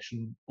right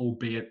direction,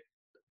 albeit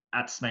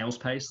at snail's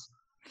pace.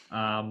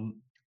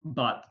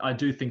 But I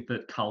do think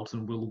that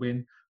Carlton will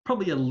win,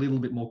 probably a little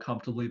bit more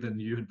comfortably than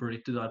you had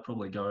predicted. I'd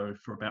probably go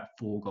for about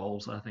 4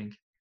 goals, I think.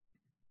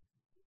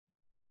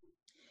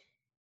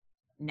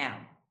 Now,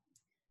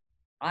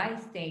 I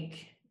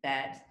think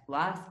that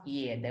last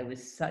year there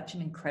was such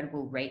an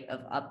incredible rate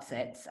of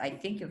upsets. I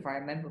think if I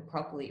remember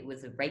properly, it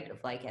was a rate of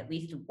like at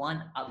least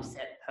 1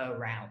 upset per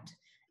round.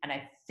 And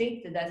I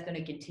think that that's going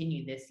to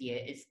continue this year,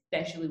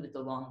 especially with the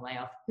long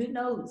layoff. Who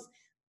knows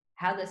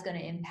how that's going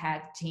to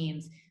impact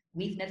teams?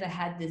 We've never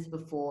had this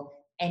before.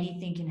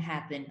 Anything can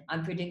happen.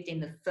 I'm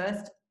predicting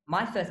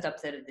my first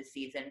upset of the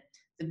season.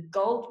 The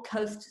Gold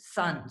Coast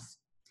Suns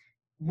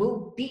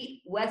will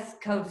beat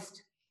West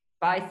Coast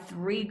by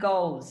 3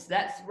 goals.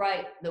 That's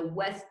right. The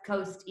West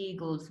Coast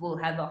Eagles will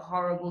have a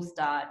horrible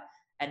start,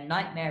 a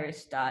nightmarish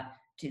start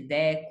to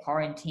their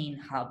quarantine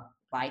hub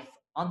life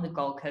on the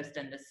Gold Coast,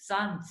 and the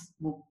Suns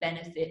will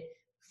benefit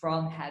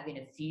from having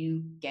a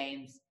few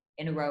games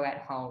in a row at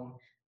home.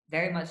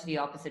 Very much the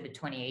opposite of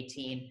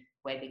 2018,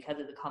 where because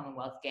of the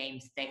Commonwealth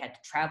Games, they had to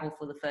travel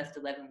for the first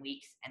 11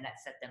 weeks, and that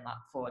set them up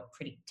for a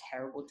pretty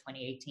terrible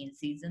 2018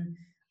 season.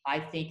 I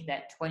think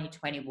that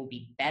 2020 will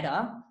be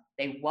better.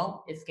 They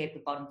won't escape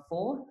the bottom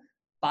 4,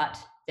 but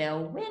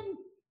they'll win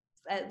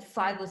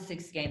 5 or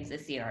 6 games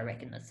this year, I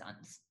reckon, the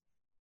Suns.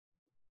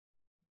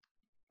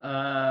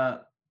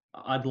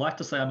 I'd like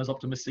to say I'm as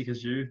optimistic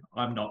as you.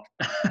 I'm not.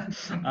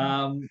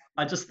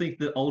 I just think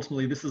that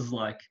ultimately this is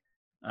like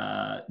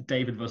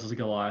David versus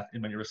Goliath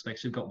in many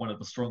respects. You've got one of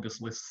the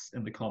strongest lists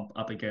in the comp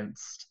up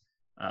against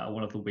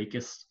one of the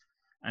weakest.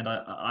 And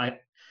I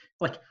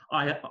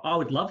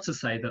would love to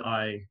say that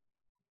I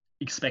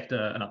expect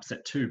an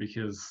upset too,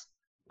 because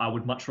I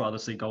would much rather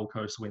see Gold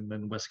Coast win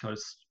than West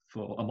Coast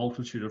for a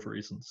multitude of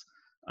reasons.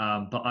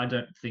 But I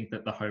don't think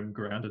that the home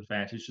ground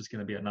advantage is going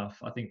to be enough.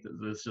 I think that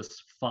there's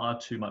just far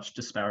too much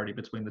disparity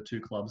between the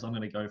two clubs. I'm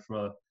going to go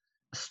for a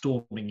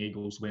storming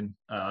Eagles win.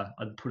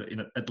 I'd put it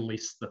in at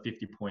least the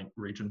 50-point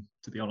region,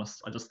 to be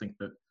honest. I just think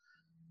that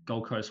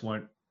Gold Coast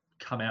won't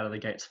come out of the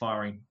gates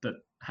firing. But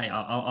hey,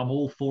 I'm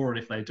all for it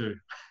if they do.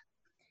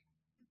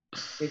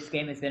 This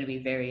game is going to be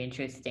very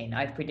interesting.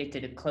 I've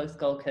predicted a close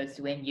Gold Coast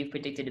win. You've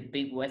predicted a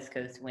big West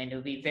Coast win.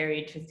 It'll be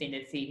very interesting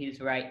to see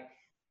who's right.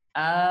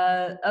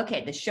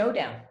 Okay, the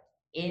showdown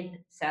in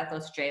South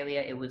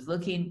Australia. It was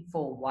looking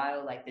for a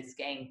while like this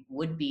game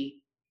would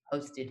be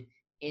hosted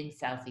in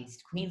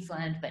Southeast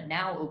Queensland, but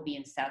now it will be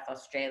in South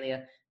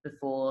Australia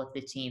before the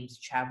teams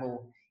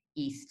travel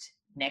east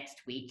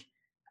next week.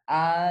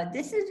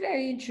 This is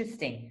very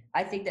interesting.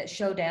 I think that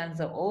showdowns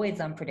are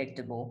always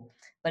unpredictable,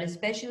 but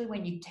especially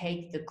when you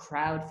take the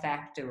crowd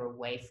factor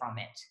away from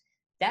it.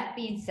 That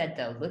being said,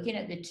 though, looking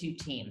at the two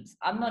teams,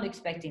 I'm not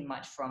expecting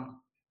much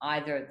from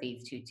either of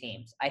these two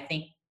teams. I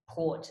think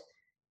Port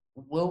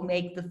will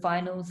make the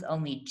finals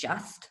only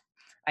just.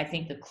 I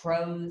think the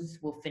Crows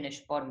will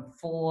finish bottom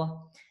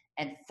 4.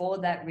 And for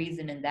that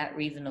reason and that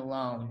reason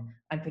alone,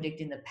 I'm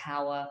predicting the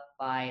Power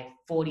by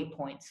 40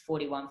 points,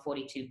 41,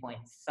 42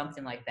 points,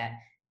 something like that.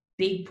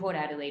 big Port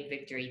Adelaide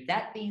victory.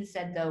 That being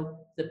said, though,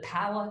 the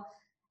Power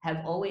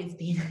have always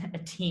been a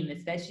team,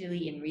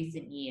 especially in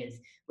recent years,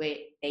 where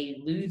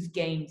they lose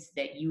games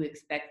that you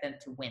expect them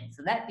to win.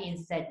 So that being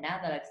said, now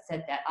that I've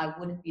said that, I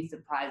wouldn't be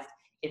surprised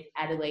if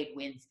Adelaide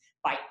wins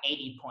by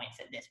 80 points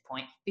at this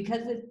point.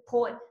 Because with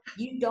Port,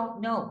 you don't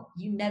know.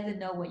 You never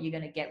know what you're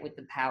going to get with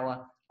the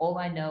Power. All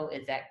I know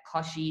is that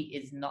Koshi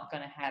is not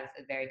going to have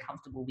a very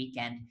comfortable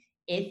weekend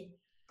if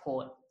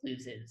Port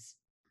loses.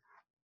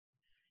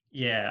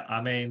 Yeah,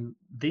 I mean,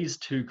 these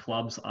two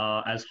clubs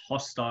are as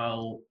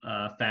hostile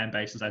fan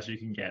bases as you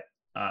can get.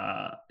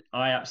 I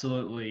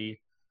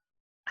absolutely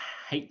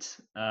hate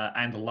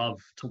and love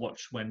to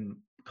watch when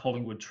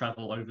Collingwood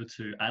travel over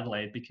to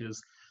Adelaide,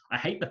 because I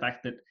hate the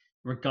fact that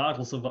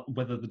regardless of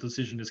whether the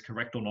decision is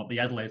correct or not, the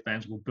Adelaide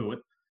fans will boo it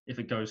if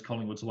it goes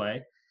Collingwood's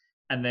way.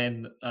 And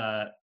then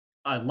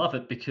I love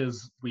it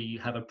because we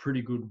have a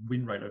pretty good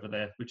win rate over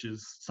there, which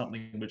is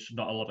something which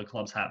not a lot of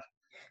clubs have.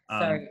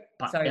 Sorry,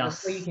 But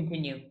before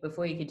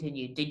you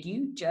continue, did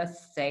you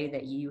just say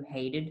that you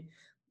hated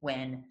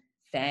when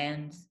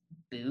fans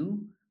boo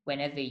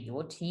whenever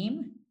your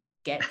team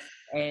gets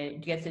a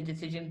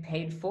decision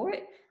paid for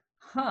it?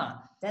 Huh,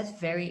 that's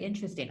very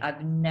interesting.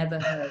 I've never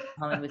heard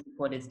Collingwood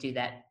supporters do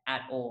that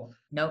at all.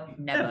 Nope,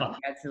 never. Ever.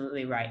 You're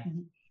absolutely right.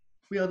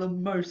 We are the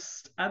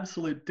most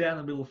absolute down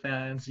the middle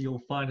fans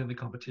you'll find in the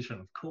competition,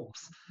 of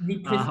course.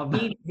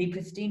 The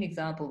pristine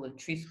example of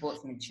true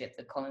sportsmanship,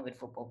 the Collingwood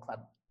Football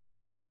Club.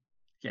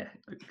 Yeah,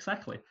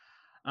 exactly.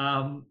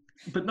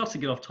 But not to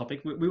get off topic,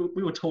 we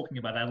were talking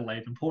about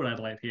Adelaide and Port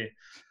Adelaide here.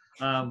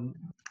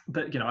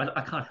 But,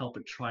 I can't help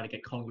but try to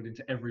get Collingwood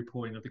into every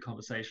point of the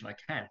conversation I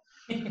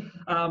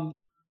can.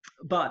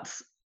 But,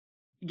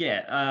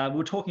 yeah,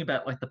 we're talking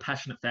about like the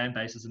passionate fan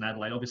bases in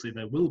Adelaide. Obviously,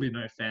 there will be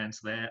no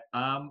fans there.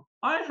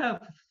 I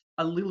have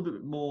a little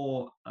bit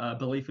more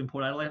belief in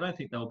Port Adelaide. I don't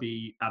think they'll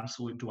be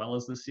absolute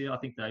dwellers this year. I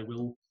think they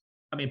will.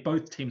 I mean,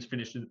 both teams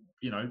finished,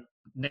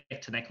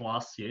 neck to neck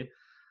last year.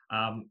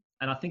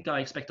 And I think I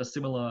expect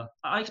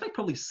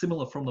probably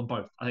similar from them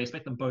both. I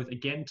expect them both,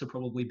 again, to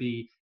probably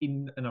be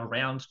in and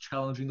around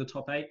challenging the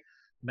top 8.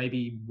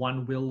 Maybe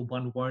one will,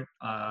 one won't.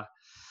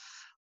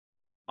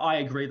 I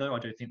agree, though. I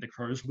do think the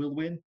Crows will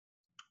win.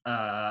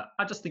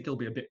 I just think it'll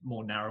be a bit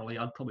more narrowly.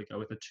 I'd probably go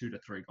with a 2 to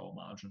 3 goal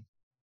margin.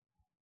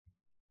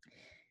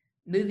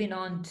 Moving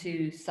on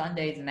to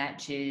Sunday's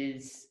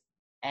matches,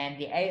 and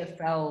the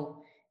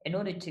AFL, in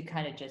order to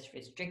kind of just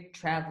restrict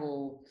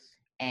travel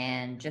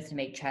and just to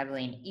make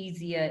traveling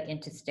easier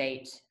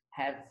interstate,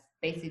 have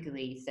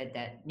basically said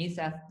that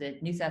the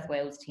New South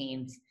Wales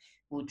teams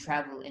will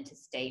travel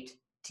interstate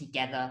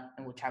together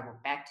and will travel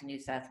back to New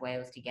South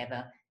Wales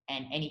together.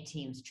 And any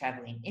teams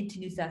traveling into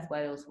New South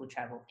Wales will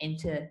travel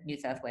into New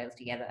South Wales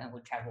together and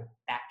will travel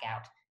back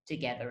out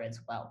together as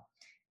well.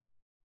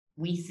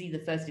 We see the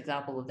first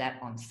example of that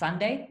on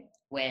Sunday,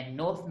 where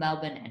North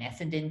Melbourne and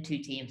Essendon, two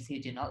teams who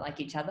do not like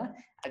each other,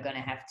 are going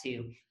to have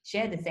to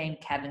share the same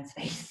cabin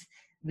space,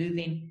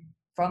 moving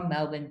from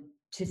Melbourne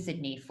to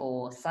Sydney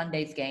for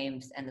Sunday's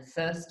games. And the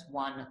first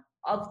one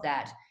of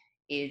that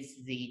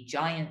is the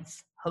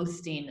Giants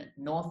hosting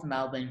North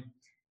Melbourne.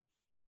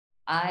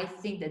 I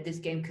think that this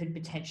game could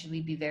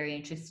potentially be very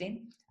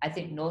interesting. I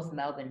think North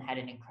Melbourne had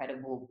an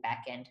incredible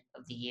back end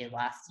of the year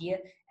last year,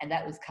 and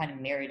that was kind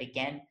of mirrored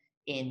again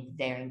in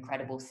their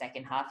incredible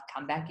second half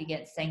comeback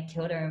against St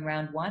Kilda in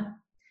round 1.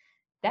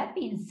 That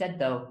being said,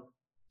 though,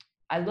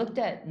 I looked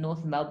at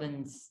North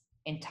Melbourne's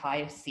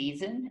entire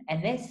season,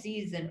 and their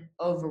season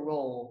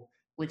overall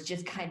was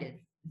just kind of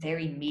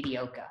very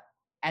mediocre,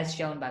 as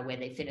shown by where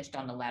they finished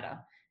on the ladder.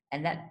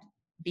 And that,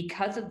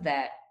 because of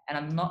that, and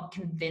I'm not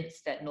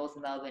convinced that North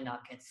Melbourne are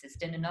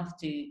consistent enough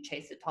to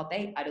chase the top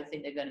 8. I don't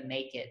think they're going to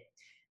make it.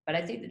 But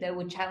I think that they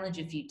will challenge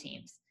a few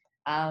teams.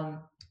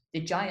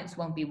 The Giants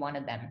won't be one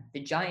of them.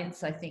 The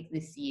Giants, I think,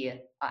 this year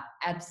are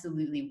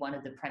absolutely one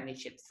of the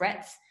premiership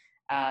threats.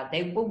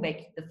 They will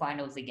make the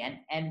finals again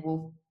and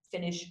will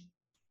finish.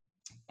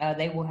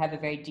 They will have a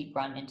very deep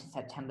run into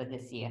September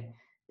this year,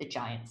 the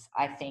Giants.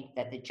 I think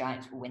that the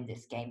Giants will win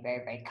this game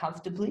very, very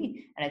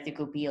comfortably. And I think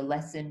it'll be a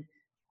lesson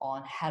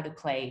on how to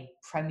play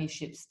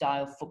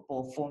premiership-style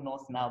football for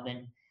North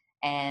Melbourne.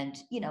 And,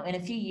 in a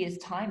few years'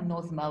 time,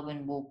 North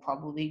Melbourne will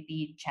probably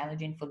be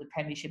challenging for the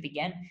premiership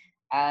again.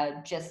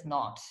 Just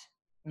not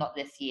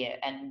this year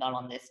and not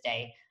on this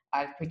day.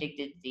 I've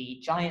predicted the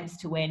Giants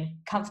to win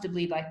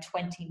comfortably by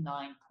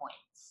 29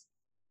 points.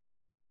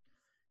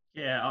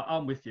 Yeah,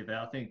 I'm with you there.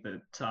 I think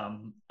that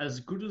as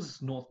good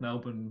as North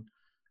Melbourne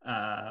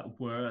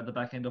were at the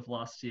back end of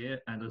last year,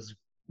 and as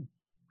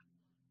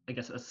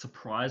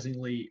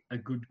surprisingly a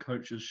good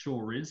coach as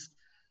Shaw is,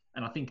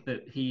 and I think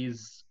that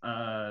he's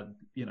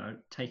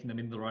taking them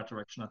in the right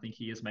direction. I think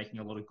he is making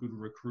a lot of good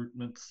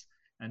recruitments,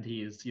 and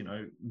he is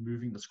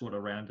moving the squad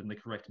around in the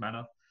correct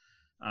manner.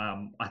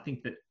 I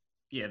think that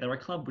they're a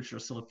club which are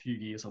still a few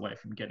years away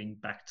from getting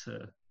back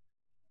to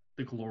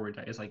the glory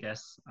days, I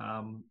guess.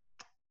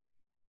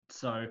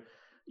 So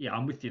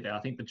I'm with you there. I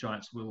think the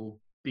Giants will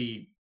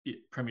be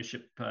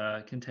premiership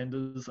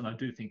contenders, and I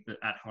do think that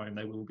at home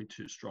they will be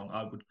too strong.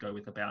 I would go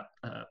with about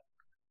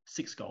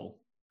 6-goal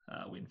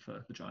win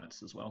for the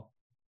Giants as well.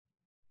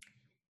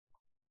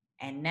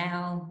 And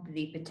now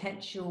the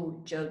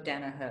potential Joe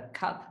Danaher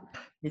Cup.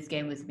 This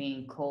game was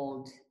being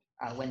called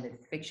when the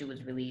fixture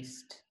was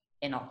released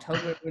in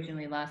October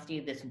originally last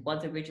year. This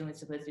was originally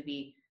supposed to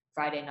be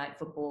Friday night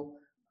football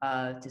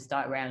to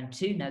start round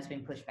 2. Now it's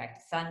been pushed back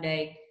to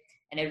Sunday,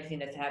 and everything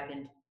that's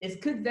happened. This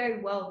could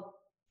very well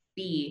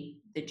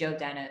be the Joe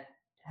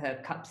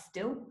Danaher Cup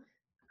still.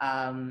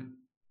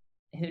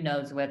 Who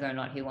knows whether or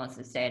not he wants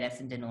to stay at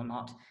Essendon or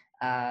not.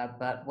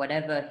 But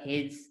whatever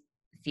his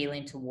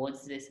feeling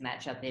towards this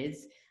matchup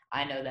is,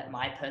 I know that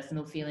my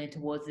personal feeling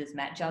towards this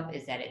matchup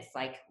is that it's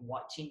like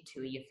watching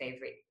two of your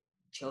favorite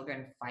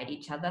children fight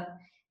each other,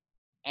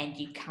 and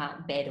you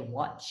can't bear to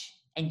watch,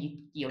 and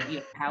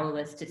you're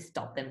powerless to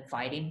stop them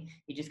fighting.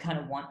 You just kind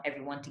of want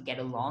everyone to get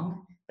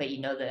along, but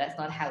you know that that's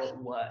not how it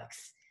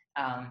works.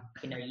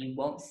 You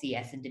won't see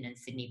Essendon and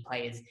Sydney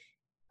players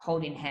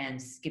holding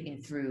hands,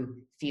 skipping through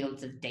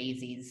fields of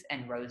daisies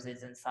and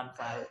roses and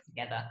sunflowers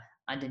together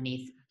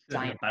underneath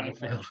giant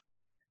battlefield.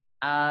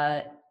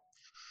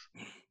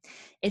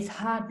 It's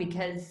hard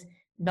because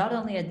not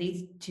only are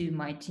these two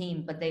my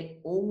team, but they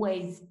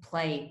always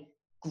play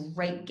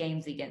great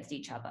games against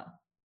each other.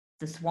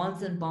 The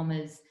Swans and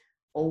Bombers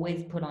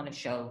always put on a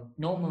show.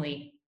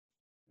 Normally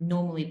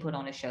put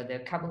on a show. There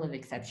are a couple of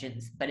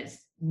exceptions, but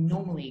it's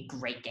normally a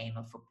great game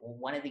of football.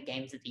 One of the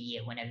games of the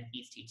year whenever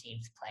these two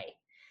teams play.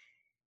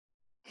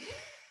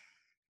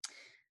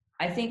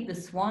 I think the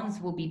Swans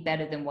will be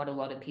better than what a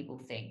lot of people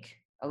think.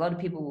 A lot of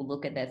people will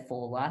look at their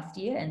fall last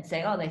year and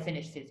say, oh, they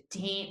finished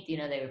 15th,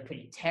 they were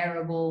pretty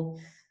terrible.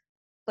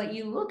 But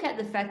you look at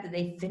the fact that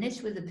they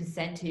finished with a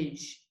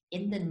percentage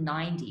in the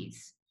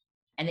 90s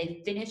and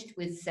they finished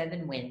with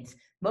 7 wins.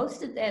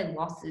 Most of their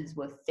losses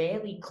were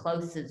fairly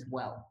close as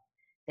well.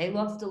 They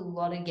lost a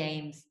lot of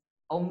games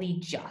only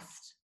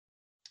just.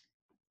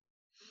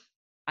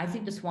 I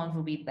think the Swans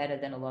will be better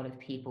than a lot of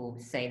people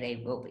say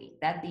they will be.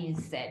 That being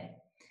said,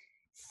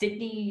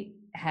 Sydney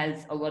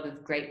has a lot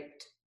of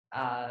great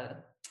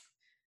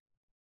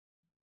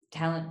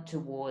talent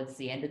towards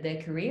the end of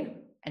their career,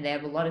 and they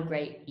have a lot of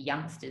great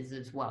youngsters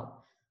as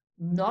well.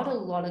 Not a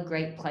lot of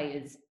great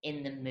players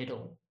in the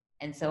middle.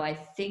 And so I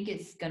think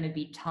it's going to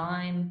be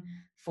time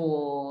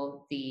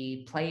for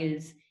the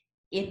players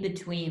in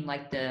between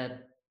like the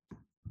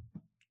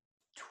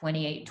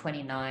 28,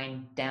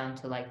 29 down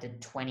to like the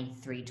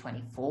 23,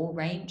 24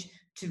 range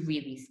to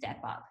really step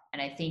up.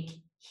 And I think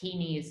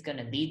Heaney is going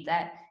to lead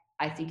that.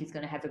 I think he's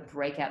going to have a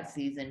breakout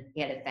season.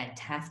 He had a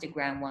fantastic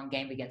round 1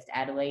 game against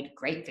Adelaide.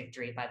 Great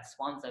victory by the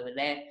Swans over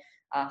there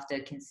after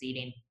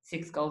conceding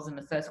 6 goals in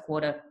the first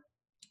quarter.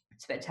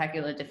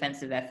 Spectacular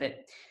defensive effort.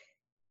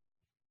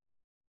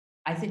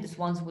 I think the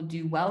Swans will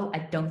do well. I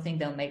don't think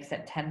they'll make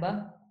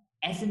September.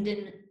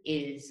 Essendon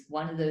is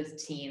one of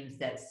those teams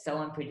that's so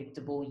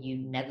unpredictable, you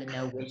never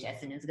know which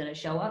Essendon is going to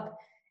show up.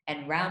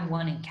 And round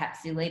 1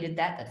 encapsulated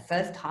that. The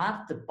first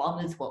half, the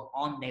Bombers were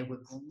on. They were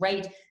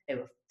great. They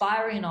were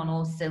firing on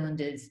all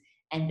cylinders.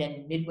 And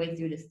then midway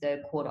through the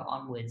third quarter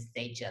onwards,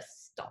 they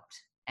just stopped.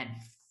 And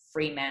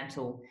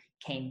Fremantle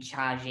came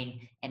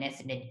charging, and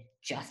Essendon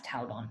just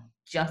held on.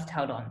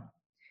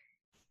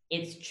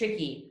 It's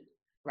tricky,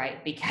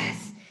 right?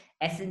 Because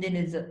Essendon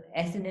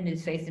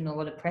is facing a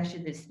lot of pressure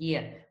this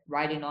year,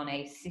 riding on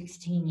a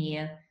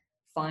 16-year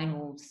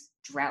finals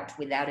drought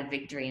without a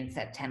victory in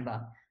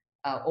September.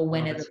 Or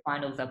whenever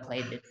finals are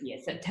played this year.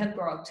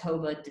 September,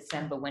 October,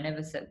 December,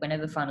 whenever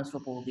finals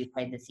football will be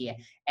played this year.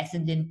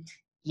 Essendon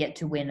yet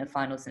to win a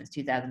final since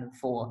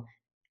 2004.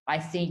 I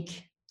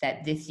think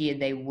that this year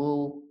they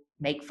will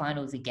make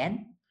finals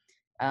again.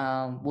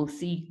 We'll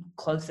see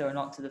closer or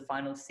not to the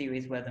final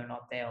series whether or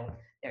not they're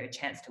a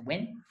chance to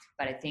win.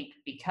 But I think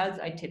because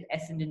I tip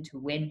Essendon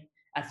to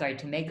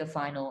make a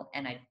final,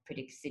 and I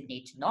predict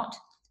Sydney to not,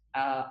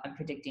 I'm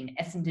predicting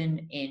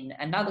Essendon in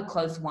another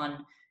close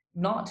one,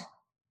 not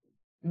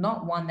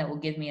one that will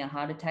give me a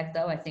heart attack,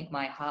 though. I think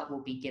my heart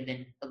will be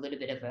given a little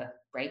bit of a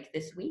break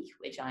this week,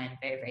 which I am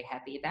very, very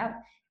happy about.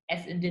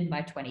 Essendon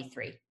by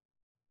 23.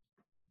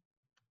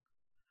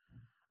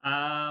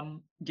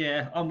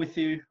 Yeah, I'm with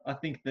you. I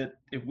think that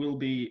it will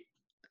be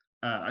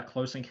a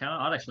close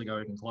encounter. I'd actually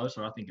go even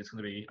closer. I think it's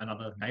going to be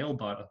another nail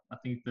biter. I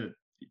think that,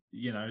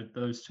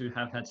 those two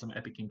have had some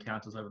epic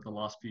encounters over the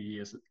last few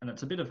years, and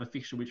it's a bit of a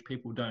fixture which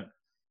people don't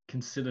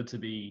consider to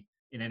be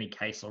in any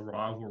case a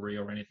rivalry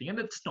or anything. And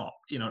it's not,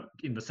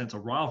 in the sense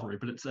of rivalry,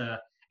 but it's an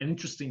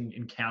interesting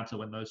encounter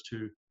when those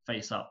two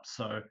face up.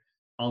 So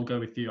I'll go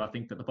with you. I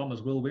think that the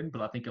Bombers will win,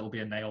 but I think it'll be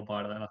a nail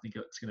biter, and I think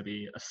it's going to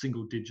be a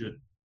single-digit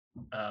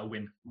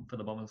win for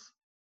the Bombers.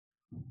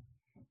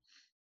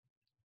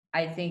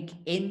 I think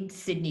in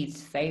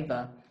Sydney's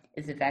favour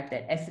is the fact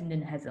that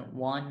Essendon hasn't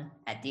won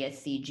at the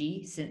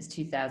SCG since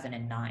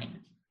 2009.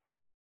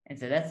 And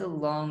so that's a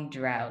long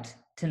drought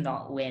to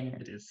not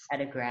win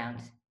at a ground.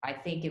 I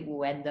think it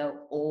will end, though.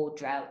 All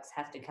droughts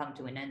have to come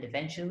to an end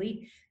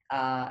eventually.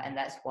 And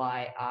that's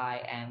why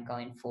I am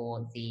going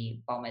for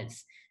the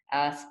Bombers.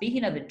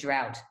 Speaking of a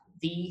drought,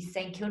 the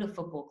St Kilda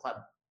Football Club.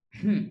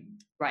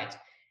 Right.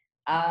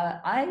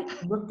 I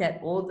looked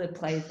at all the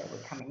players that were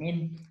coming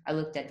in. I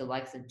looked at the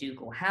likes of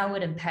Dougal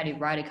Howard and Paddy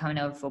Ryder coming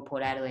over for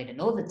Port Adelaide and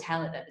all the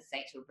talent that the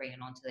Saints were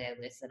bringing onto their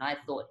list. And I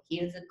thought,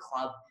 here's a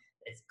club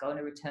that's going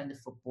to return to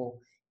football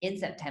in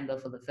September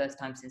for the first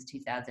time since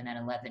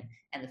 2011.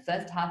 And the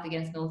first half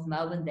against North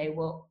Melbourne, they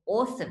were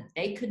awesome.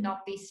 They could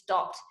not be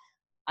stopped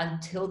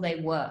until they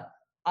were.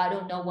 I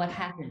don't know what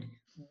happened.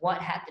 What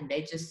happened?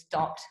 They just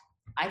stopped.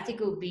 I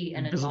think it would be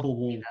an Invisible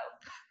anomaly, wall.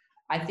 though.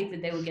 I think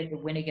that they will get the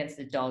win against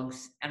the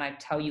Dogs, and I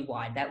tell you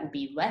why. That will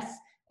be less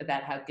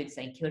about how good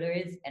St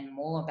Kilda is and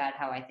more about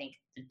how I think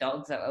the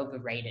Dogs are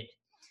overrated.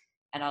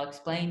 And I'll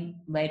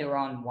explain later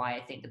on why I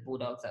think the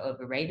Bulldogs are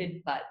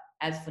overrated. But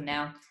as for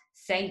now,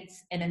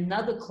 Saints in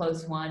another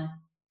close one,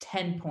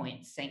 10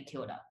 points, St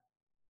Kilda.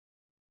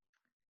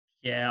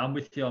 Yeah, I'm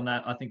with you on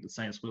that. I think the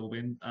Saints will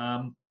win.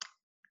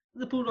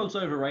 The Bulldogs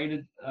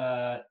overrated.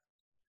 I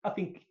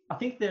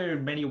think they're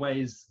in many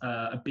ways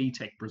a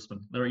B-Tech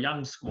Brisbane. They're a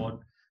young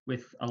squad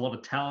with a lot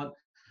of talent,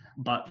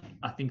 but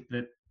I think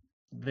that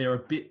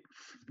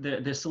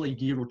they're still a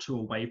year or two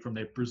away from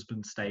their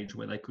Brisbane stage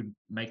where they could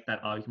make that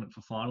argument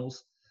for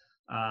finals.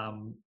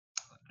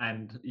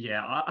 And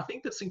yeah, I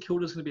think that St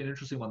Kilda's going to be an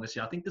interesting one this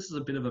year. I think this is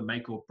a bit of a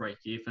make or break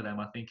year for them.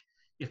 I think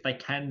if they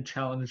can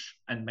challenge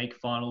and make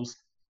finals,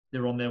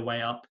 they're on their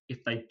way up.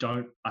 If they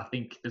don't, I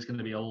think there's going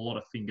to be a lot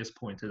of fingers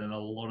pointed and a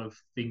lot of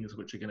things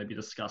which are going to be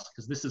discussed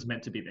because this is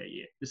meant to be their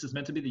year. This is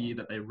meant to be the year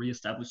that they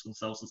re-establish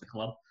themselves as a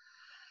club,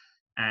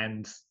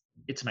 and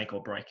it's make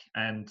or break.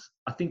 And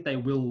I think they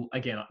will,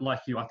 again,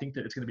 like you, I think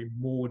that it's going to be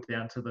more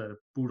down to the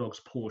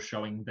Bulldogs' poor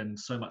showing than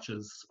so much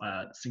as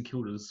St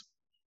Kilda's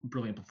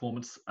brilliant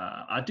performance.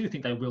 I do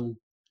think they will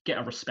get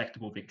a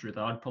respectable victory,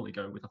 though. I'd probably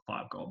go with a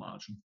 5-goal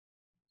margin.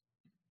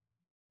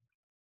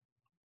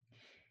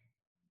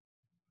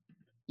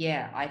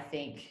 Yeah, I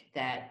think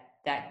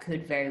that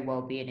could very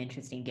well be an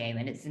interesting game.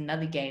 And it's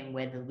another game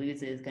where the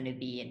loser is going to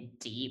be in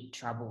deep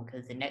trouble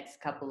because the next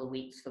couple of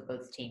weeks for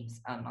both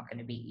teams are not going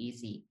to be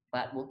easy.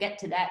 But we'll get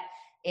to that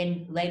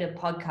in later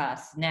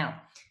podcasts.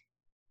 Now,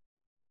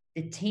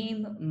 the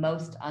team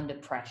most under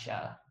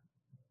pressure.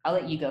 I'll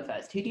let you go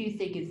first. Who do you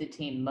think is the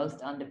team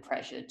most under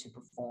pressure to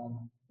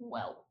perform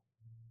well?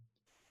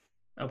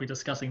 Are we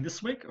discussing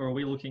this week or are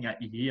we looking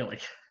at yearly?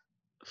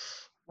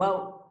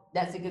 Well,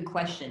 that's a good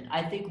question.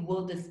 I think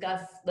we'll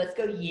discuss, let's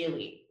go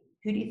yearly.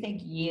 Who do you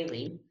think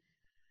yearly,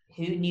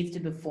 who needs to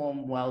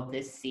perform well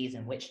this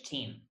season? Which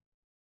team?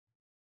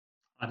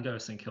 I'd go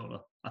St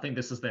Kilda. I think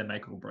this is their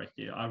make or break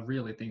year. I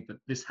really think that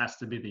this has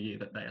to be the year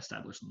that they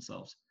establish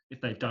themselves.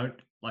 If they don't,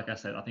 like I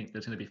said, I think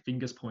there's going to be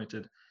fingers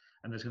pointed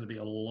and there's going to be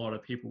a lot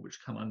of people which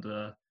come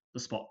under the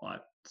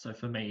spotlight. So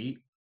for me,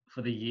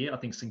 for the year, I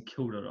think St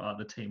Kilda are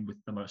the team with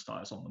the most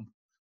eyes on them.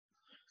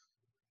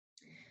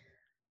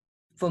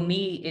 For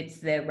me, it's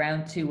their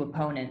round 2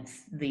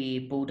 opponents,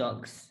 the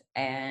Bulldogs.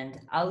 And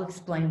I'll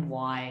explain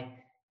why.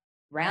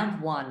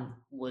 Round 1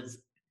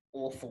 was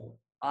awful.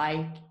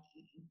 I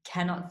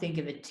cannot think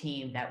of a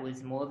team that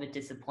was more of a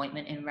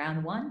disappointment in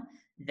round 1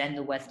 than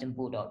the Western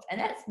Bulldogs. And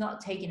that's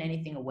not taking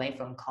anything away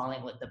from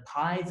Collingwood. The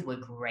Pies were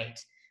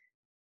great,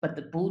 but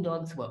the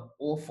Bulldogs were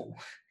awful.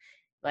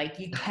 Like,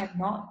 you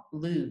cannot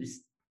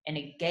lose in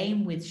a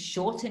game with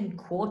shortened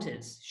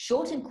quarters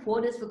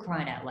for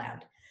crying out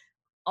loud,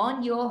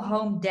 on your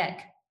home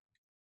deck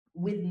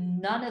with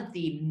none of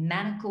the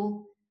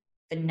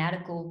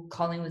fanatical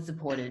Collingwood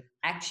supporters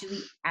actually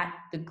at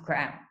the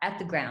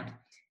ground.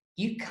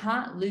 You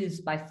can't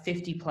lose by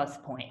 50 plus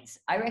points.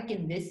 I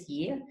reckon this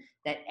year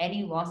that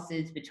any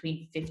losses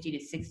between 50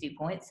 to 60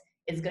 points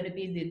is going to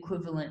be the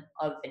equivalent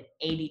of an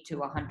 80 to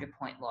 100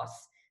 point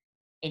loss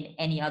in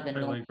any other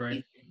normal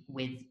season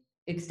with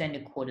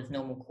extended quarters,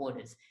 normal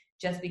quarters,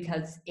 just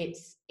because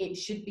it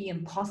should be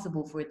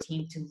impossible for a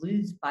team to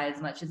lose by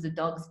as much as the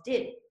Dogs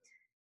did.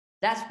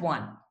 That's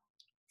one.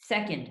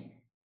 Second,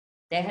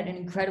 they had an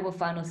incredible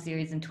final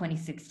series in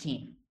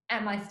 2016.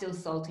 Am I still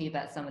salty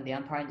about some of the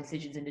umpiring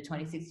decisions in the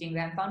 2016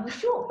 grand final?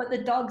 Sure, but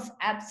the Dogs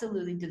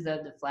absolutely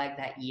deserved the flag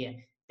that year.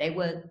 They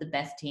were the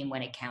best team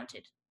when it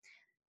counted.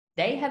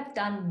 They have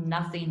done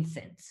nothing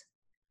since.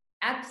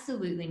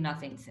 Absolutely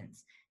nothing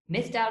since.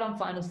 Missed out on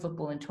finals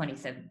football in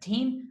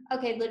 2017.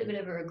 Okay, a little bit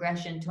of a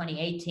regression.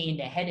 2018,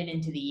 they're headed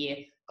into the year,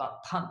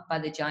 got pumped by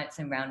the Giants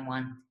in round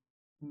 1,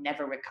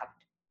 never recovered.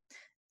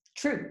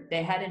 True,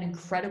 they had an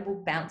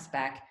incredible bounce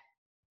back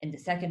in the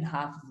second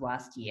half of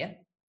last year,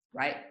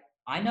 right?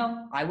 I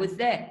know, I was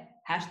there.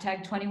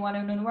 Hashtag 21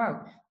 in a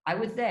row. I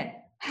was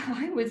there.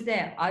 I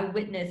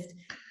witnessed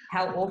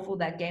how awful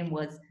that game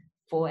was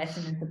for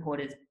Essendon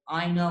supporters.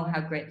 I know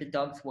how great the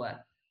Dogs were.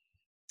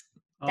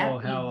 Oh,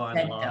 how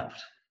I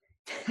laughed.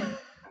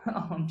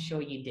 Oh, I'm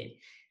sure you did.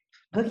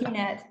 Looking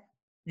at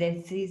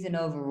their season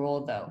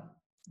overall, though,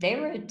 they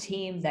were a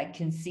team that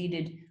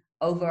conceded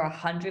over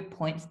 100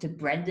 points to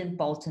Brendan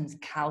Bolton's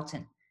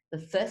Carlton. The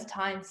first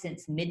time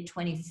since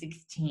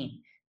mid-2016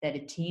 that a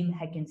team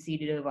had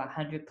conceded over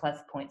 100 plus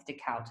points to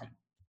Carlton.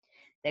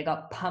 They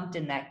got pumped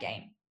in that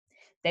game.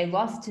 They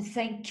lost to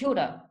St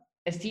Kilda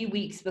a few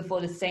weeks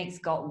before the Saints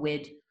got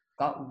rid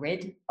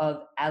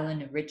of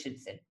Alan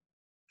Richardson.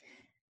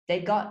 They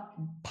got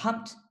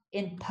pumped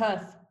in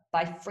Perth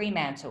by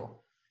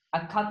Fremantle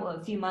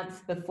a few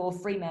months before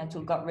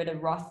Fremantle got rid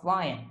of Ross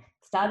Lyon.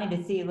 Starting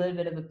to see a little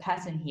bit of a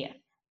pattern here.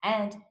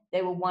 And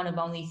they were one of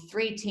only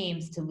 3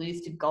 teams to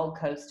lose to Gold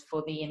Coast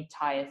for the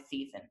entire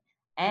season.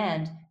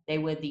 And they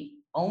were the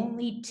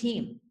only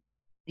team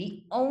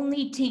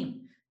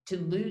to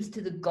lose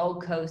to the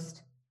Gold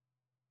Coast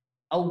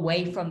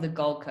away from the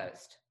Gold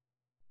Coast.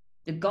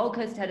 The Gold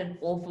Coast had an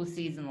awful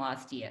season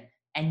last year,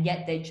 and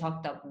yet they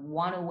chalked up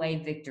one away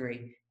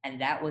victory, and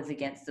that was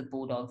against the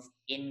Bulldogs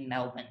in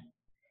Melbourne.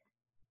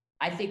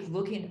 I think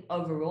looking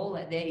overall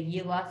at their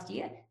year last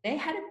year, they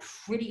had a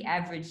pretty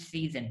average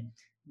season.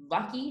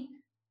 Lucky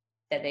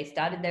that they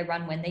started their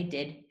run when they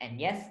did, and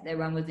yes, their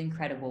run was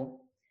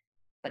incredible,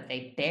 but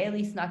they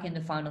barely snuck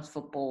into finals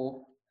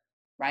football,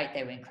 right?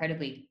 They were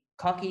incredibly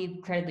cocky,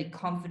 incredibly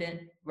confident,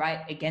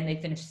 right? Again, they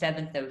finished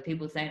 7th. There were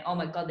people saying, oh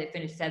my God, they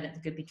finished 7th.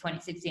 It could be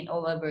 2016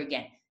 all over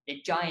again.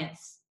 The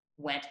Giants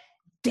went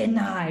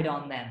denied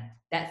on them.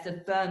 That's a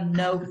firm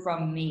no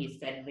from me,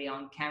 said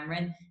Leon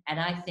Cameron. And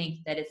I think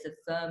that it's a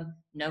firm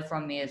no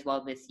from me as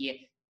well this year.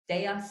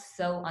 They are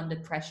so under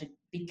pressure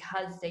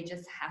because they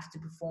just have to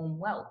perform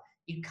well.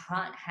 You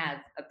can't have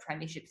a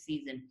premiership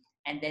season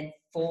and then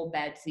 4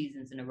 bad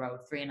seasons in a row,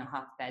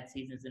 3.5 bad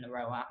seasons in a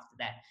row after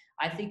that.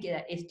 I think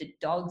that if the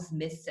Dogs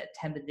miss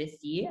September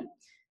this year,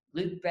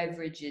 Luke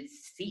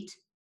Beveridge's seat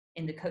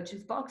in the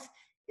coach's box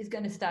is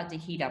going to start to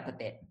heat up a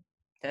bit.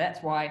 So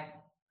that's why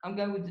I'm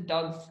going with the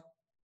Dogs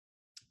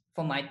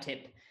for my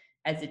tip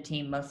as the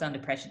team most under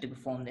pressure to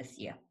perform this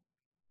year.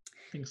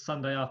 I think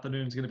Sunday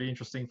afternoon is going to be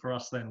interesting for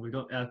us then. We've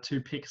got our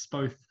 2 picks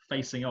both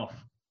facing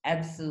off.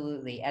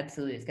 Absolutely. It's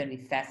going to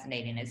be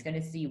fascinating. It's going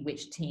to see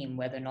which team,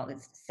 whether or not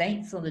it's the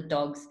Saints or the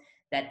Dogs,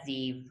 that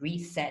the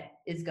reset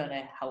is going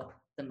to help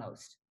the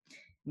most.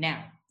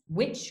 Now,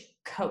 which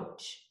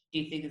coach do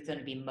you think is going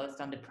to be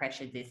most under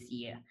pressure this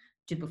year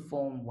to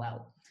perform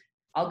well?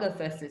 I'll go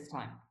first this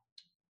time.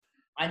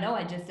 I know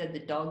I just said the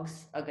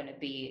Dogs are going to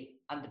be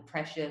under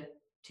pressure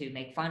to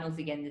make finals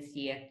again this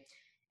year.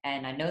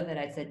 And I know that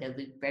I said that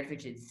Luke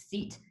Beveridge's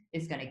seat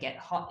is going to get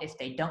hot if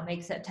they don't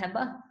make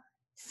September.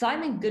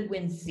 Simon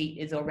Goodwin's seat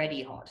is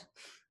already hot.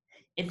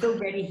 It's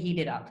already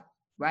heated up,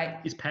 right?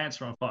 His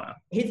pants are on fire.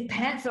 His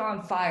pants are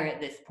on fire at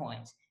this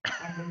point.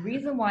 And the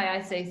reason why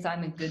I say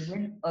Simon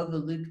Goodwin over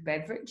Luke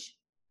Beveridge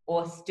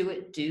or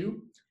Stuart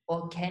Dew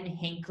or Ken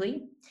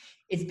Hinkley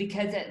is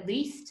because at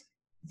least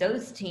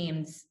those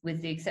teams,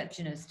 with the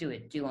exception of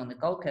Stuart Dew on the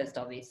Gold Coast,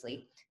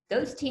 obviously,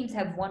 those teams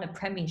have won a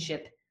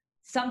premiership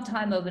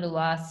sometime over the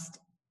last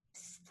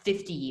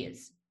 50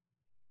 years.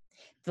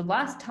 The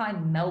last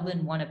time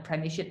Melbourne won a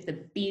premiership,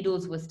 the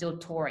Beatles were still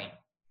touring.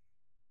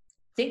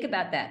 Think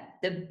about that.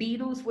 The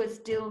Beatles were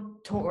still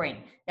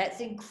touring.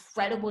 That's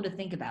incredible to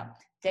think about.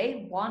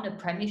 They won a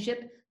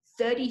premiership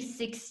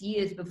 36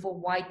 years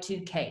before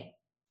Y2K.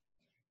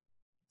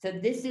 So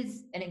this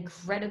is an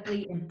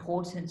incredibly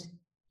important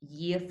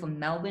year for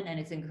Melbourne, and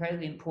it's an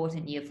incredibly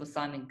important year for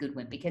Simon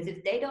Goodwin, because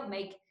if they don't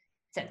make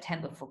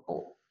September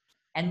football,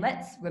 and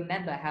let's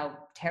remember how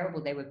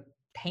terrible they were,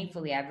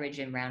 painfully average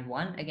in round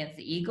 1 against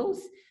the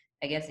Eagles,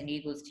 against an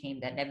Eagles team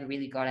that never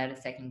really got out of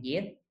second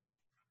gear.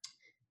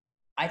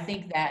 I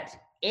think that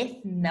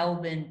if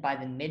Melbourne, by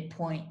the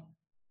midpoint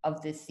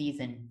of this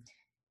season,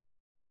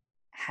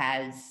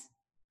 has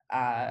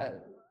a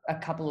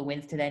couple of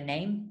wins to their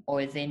name, or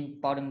is in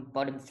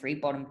bottom 3,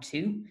 bottom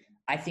 2,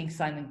 I think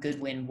Simon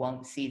Goodwin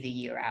won't see the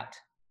year out.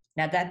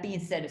 Now, that being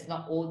said, it's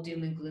not all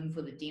doom and gloom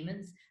for the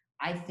Demons.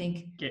 I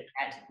think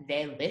at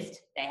their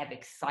list, they have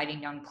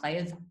exciting young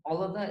players.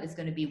 Oliver is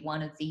going to be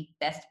one of the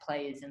best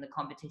players in the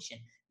competition.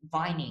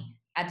 Viney,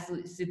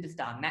 absolute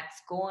superstar.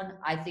 Max Gawn,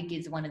 I think,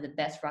 is one of the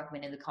best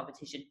ruckmen in the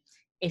competition,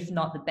 if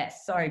not the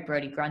best. Sorry,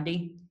 Brodie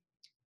Grundy,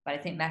 but I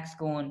think Max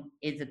Gawn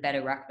is a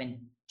better ruckman.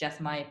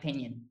 Just my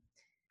opinion.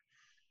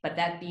 But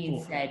that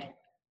being said,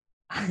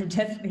 I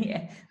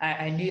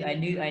knew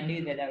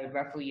that I would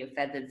ruffle your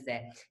feathers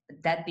there.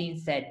 But that being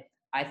said,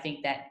 I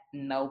think that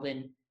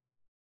Melbourne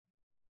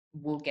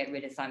will get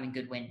rid of Simon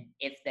Goodwin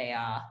if they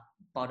are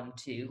bottom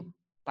 2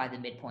 by the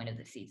midpoint of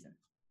the season.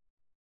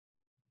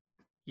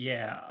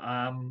 Yeah,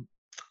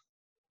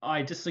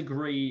 I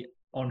disagree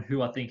on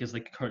who I think is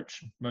the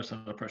coach most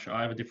under pressure.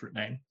 I have a different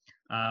name,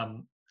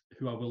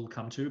 who I will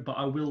come to, but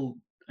I will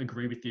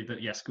agree with you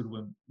that yes,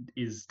 Goodwin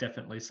is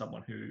definitely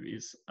someone who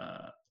is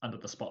under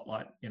the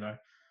spotlight, And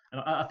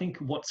I think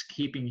what's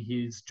keeping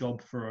his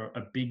job for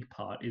a big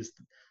part is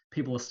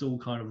people are still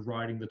kind of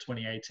riding the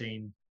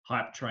 2018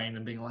 hype train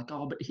and being like,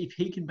 oh, but if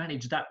he can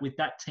manage that with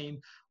that team,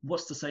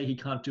 what's to say he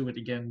can't do it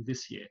again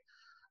this year?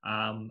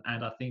 And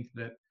I think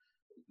that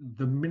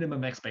the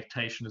minimum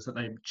expectation is that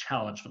they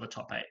challenge for the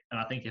top 8. And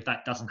I think if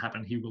that doesn't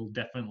happen, he will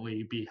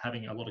definitely be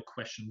having a lot of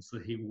questions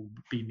that he will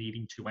be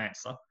needing to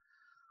answer.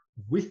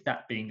 With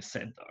that being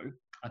said, though,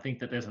 I think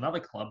that there's another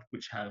club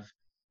which have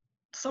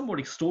somewhat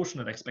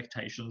extortionate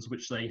expectations,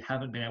 which they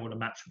haven't been able to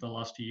match for the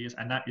last few years,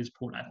 and that is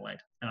Port Adelaide.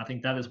 And I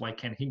think that is why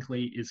Ken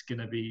Hinkley is going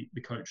to be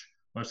the coach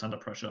most under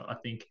pressure. I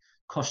think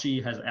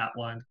Koshi has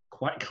outlined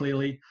quite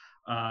clearly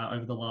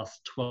over the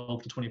last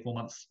 12 to 24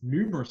 months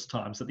numerous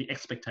times that the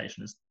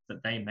expectation is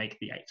that they make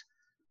the 8,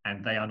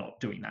 and they are not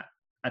doing that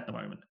at the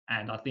moment.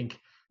 And I think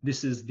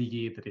this is the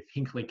year that if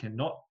Hinkley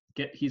cannot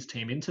get his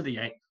team into the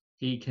 8,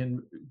 he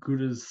can,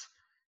 good as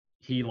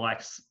he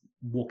likes,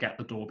 walk out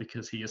the door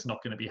because he is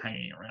not going to be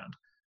hanging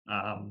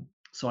around.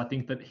 So I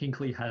think that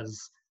Hinkley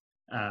has,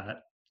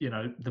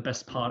 the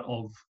best part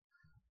of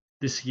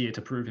this year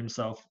to prove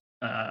himself.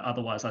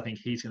 Otherwise, I think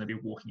he's going to be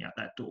walking out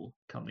that door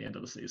come the end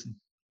of the season.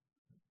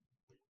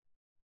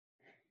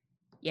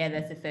 Yeah,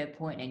 that's a fair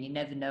point, and you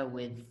never know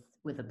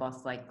with a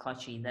boss like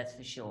Kochi, that's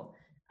for sure.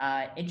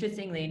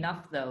 Interestingly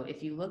enough, though,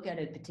 if you look at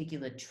a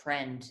particular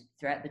trend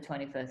throughout the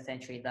 21st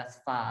century thus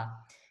far,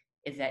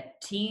 is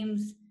that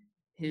teams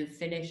who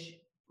finish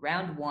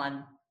round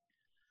 1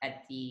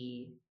 at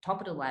the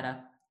top of the ladder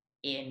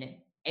in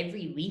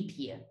every leap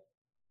year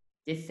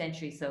this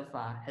century so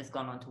far has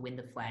gone on to win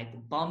the flag. The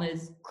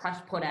Bombers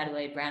crushed Port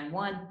Adelaide round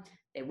 1.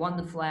 They won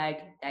the flag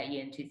that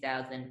year in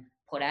 2000.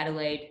 Port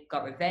Adelaide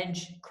got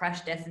revenge,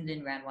 crashed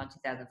Essendon round 1,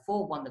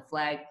 2004, won the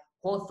flag.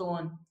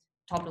 Hawthorn,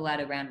 top of the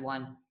ladder round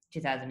 1,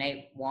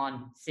 2008,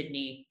 won.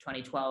 Sydney,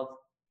 2012,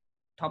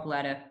 top of the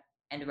ladder,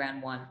 end of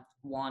round 1,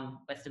 won.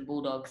 Western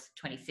Bulldogs,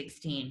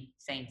 2016,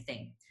 same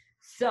thing.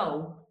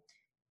 So,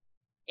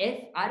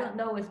 I don't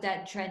know if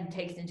that trend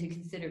takes into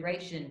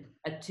consideration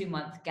a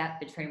 2-month gap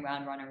between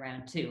round 1 and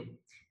round 2,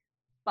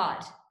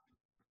 but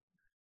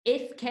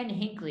if Ken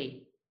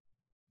Hinkley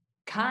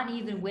can't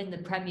even win the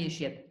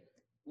premiership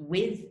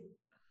with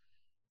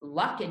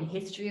luck and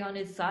history on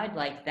his side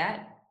like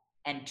that,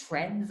 and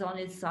trends on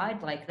his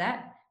side like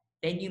that,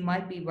 then you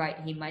might be right.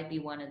 He might be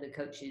one of the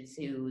coaches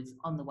who's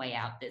on the way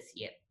out this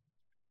year.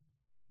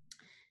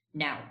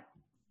 Now,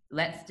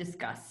 let's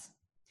discuss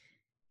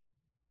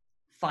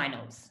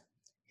finals.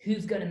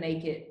 Who's going to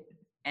make it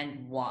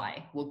and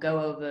why? We'll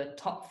go over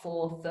top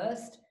 4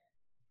 first,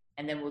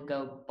 and then we'll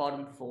go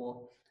bottom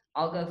 4.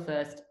 I'll go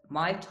first.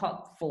 My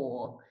top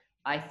 4,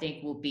 I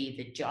think, will be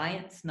the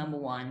Giants, number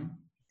 1,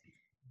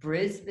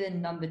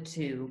 Brisbane, number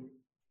 2,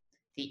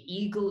 the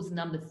Eagles,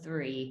 number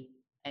 3,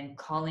 and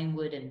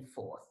Collingwood in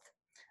 4th.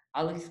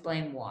 I'll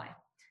explain why.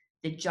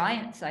 The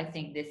Giants, I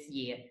think, this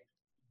year,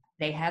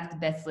 they have the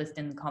best list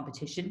in the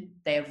competition.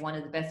 They have one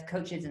of the best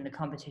coaches in the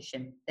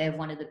competition. They have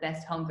one of the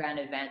best home ground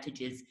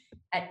advantages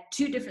at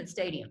 2 different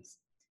stadiums.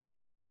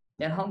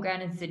 Their home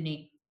ground in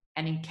Sydney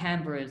and in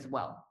Canberra as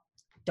well.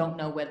 Don't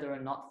know whether or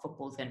not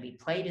football is going to be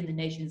played in the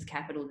nation's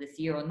capital this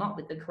year or not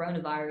with the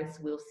coronavirus.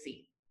 We'll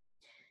see.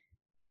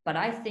 But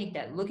I think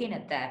that looking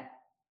at that,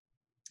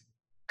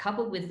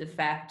 coupled with the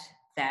fact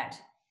that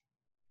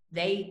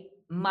they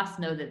must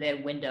know that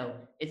their window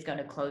is going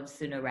to close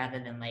sooner rather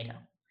than later.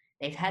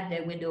 They've had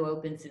their window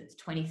open since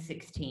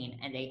 2016,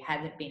 and they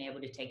haven't been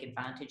able to take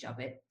advantage of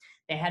it.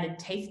 They had a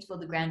taste for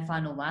the grand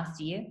final last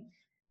year,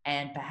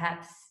 and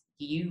perhaps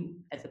you,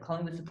 as a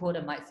Collingwood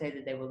supporter, might say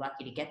that they were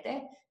lucky to get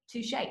there.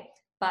 Touche.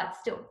 But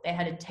still, they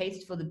had a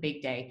taste for the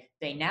big day.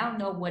 They now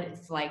know what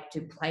it's like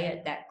to play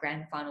at that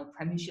grand final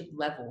premiership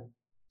level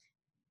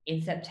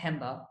in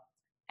September,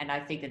 and I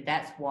think that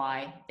that's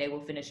why they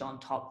will finish on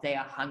top. They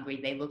are hungry.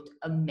 They looked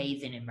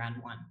amazing in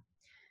round 1.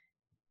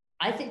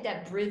 I think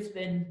that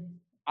Brisbane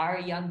are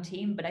a young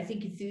team, but I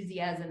think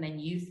enthusiasm and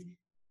youth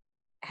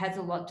has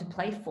a lot to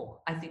play for.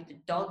 I think the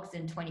Dogs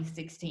in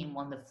 2016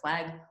 won the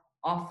flag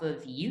off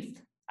of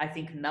youth. I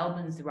think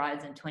Melbourne's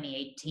rise in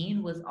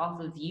 2018 was off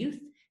of youth.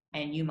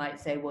 And you might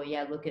say, well,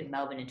 yeah, look at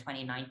Melbourne in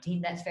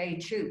 2019. That's very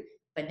true.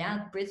 But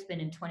now Brisbane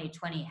in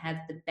 2020 has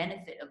the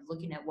benefit of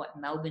looking at what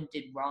Melbourne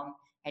did wrong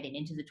heading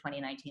into the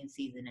 2019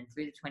 season and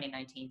through the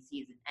 2019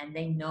 season, and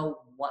they know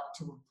what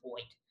to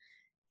avoid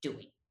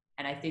doing.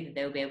 And I think that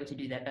they'll be able to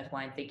do that. That's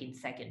why I'm thinking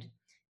second.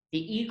 The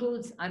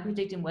Eagles, I'm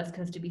predicting West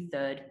Coast to be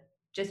third,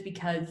 just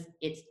because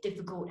it's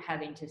difficult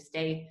having to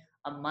stay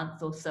a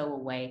month or so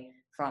away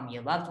from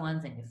your loved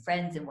ones and your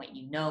friends and what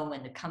you know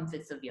and the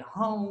comforts of your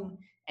home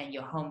and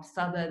your home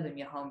suburb and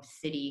your home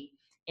city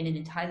in an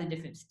entirely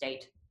different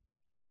state.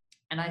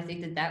 And I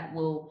think that that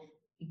will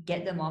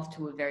get them off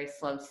to a very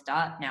slow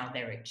start. Now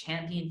they're a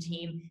champion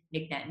team.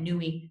 Nick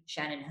Naitanui,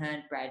 Shannon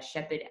Hearn, Brad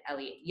Shepherd,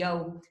 Elliot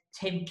Yeo,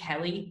 Tim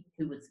Kelly,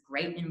 who was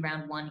great in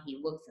round 1. He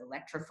looks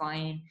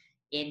electrifying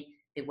in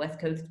the West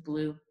Coast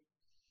blue.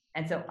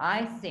 And so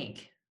I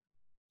think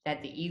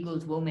that the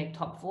Eagles will make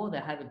top 4.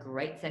 They'll have a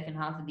great second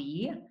half of the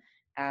year.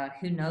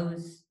 Who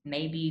knows,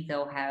 maybe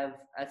they'll have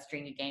a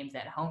string of games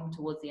at home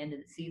towards the end of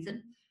the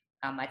season.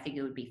 I think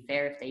it would be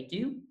fair if they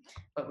do.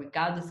 But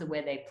regardless of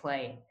where they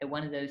play, they're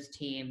one of those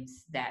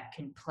teams that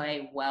can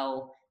play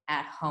well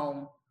at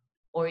home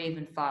or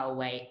even far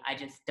away. I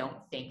just don't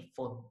think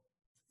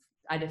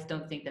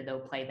that they'll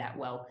play that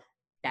well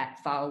that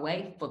far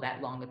away for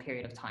that long a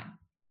period of time.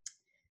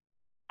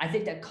 I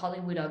think that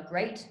Collingwood are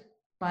great,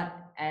 but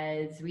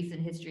as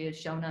recent history has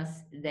shown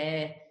us,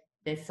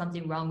 there's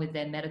something wrong with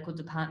their medical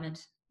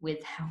department,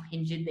 with how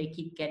injured they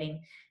keep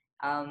getting.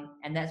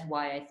 And that's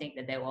why I think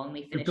that they'll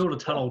only finish. They built a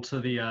tunnel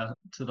to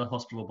the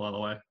hospital, by the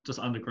way, just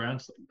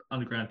underground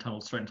tunnel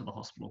straight into the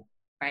hospital.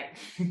 right?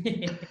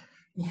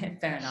 Yeah,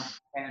 fair enough.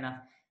 Fair enough.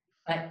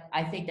 But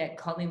I think that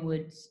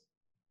Collingwood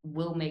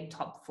will make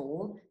top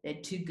four.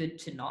 They're too good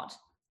to not.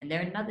 And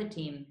they're another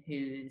team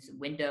whose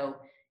window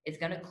is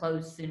going to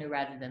close sooner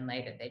rather than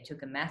later. They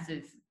took a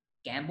massive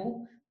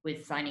gamble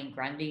with signing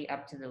Grundy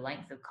up to the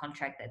length of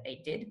contract that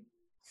they did.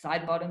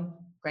 Sidebottom,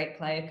 great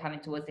player coming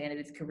towards the end of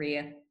his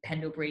career.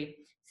 Pendlebury,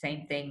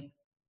 same thing.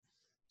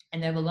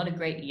 And they have a lot of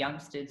great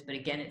youngsters, but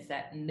again, it's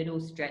that middle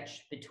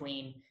stretch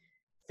between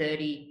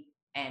 30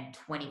 and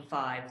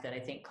 25 that I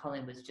think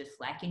Colin was just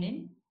lacking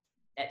in.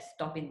 That's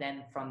stopping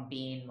them from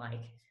being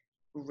like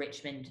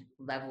Richmond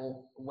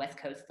level, West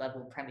Coast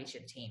level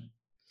premiership team.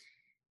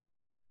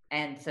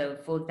 And so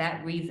for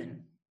that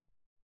reason,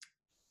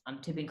 I'm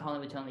tipping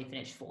Collingwood to only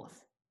finish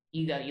fourth.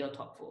 You go your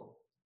top four.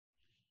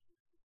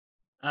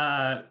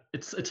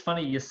 It's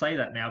funny you say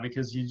that now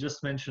because you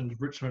just mentioned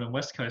Richmond and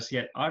West Coast,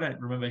 yet I don't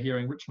remember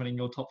hearing Richmond in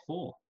your top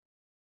four.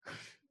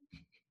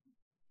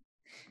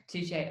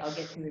 Touche. I'll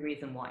get to the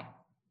reason why.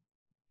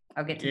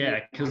 I'll get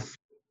to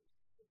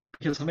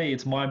because for me,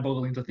 it's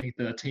mind-boggling to think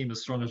that a team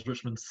as strong as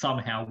Richmond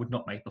somehow would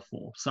not make the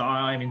four. So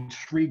I'm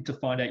intrigued to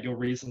find out your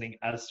reasoning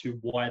as to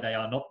why they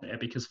are not there,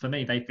 because for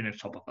me, they finished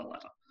top of the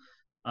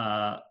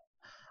ladder.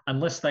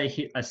 Unless they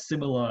hit a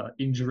similar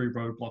injury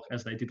roadblock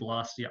as they did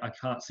last year, I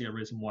can't see a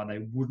reason why they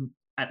wouldn't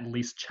at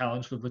least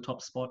challenge for the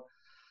top spot.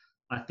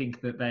 I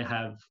think that they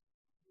have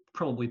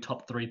probably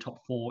top three, top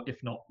four,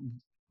 if not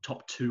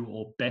top two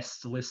or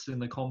best list in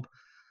the comp.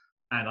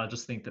 And I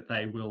just think that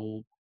they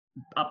will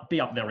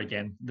be up there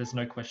again. There's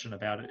no question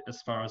about it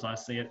as far as I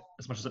see it,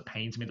 as much as it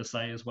pains me to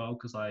say as well,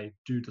 because I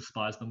do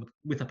despise them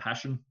with a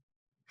passion.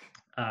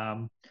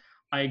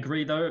 I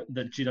agree, though,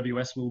 that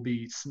GWS will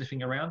be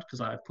sniffing around because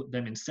I put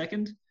them in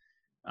second.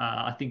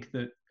 I think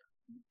that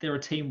they're a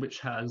team which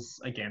has,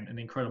 again, an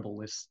incredible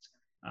list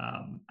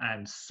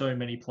and so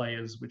many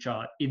players which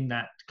are in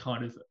that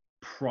kind of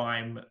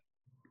prime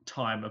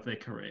time of their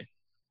career.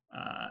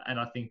 And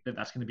I think that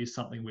that's going to be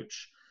something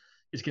which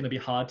is going to be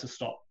hard to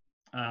stop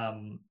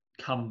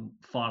come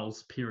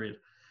finals period.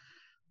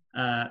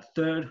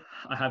 Third,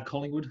 I have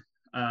Collingwood.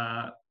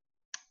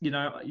 You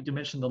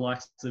mentioned the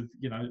likes of,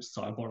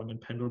 Sidebottom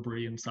and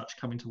Pendlebury and such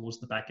coming towards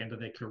the back end of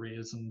their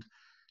careers. And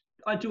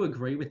I do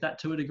agree with that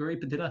to a degree,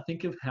 but then I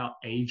think of how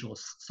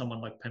ageless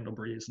someone like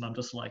Pendlebury is. And I'm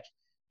just like,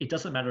 it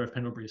doesn't matter if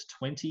Pendlebury is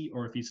 20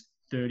 or if he's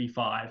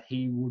 35,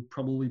 he would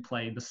probably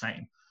play the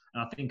same.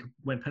 And I think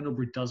when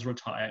Pendlebury does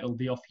retire, it'll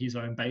be off his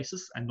own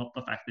basis and not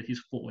the fact that he's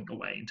falling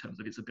away in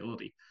terms of his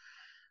ability.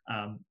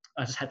 I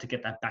just had to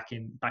get that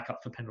back up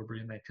for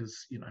Pendlebury in there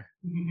because,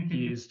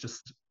 he is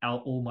just our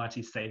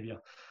almighty savior.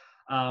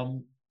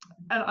 And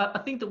I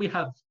think that we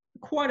have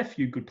quite a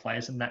few good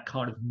players in that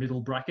kind of middle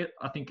bracket.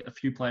 I think a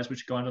few players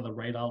which go under the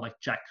radar, like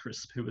Jack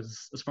Crisp, who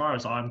is, as far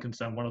as I'm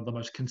concerned, one of the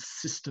most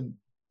consistent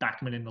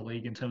backmen in the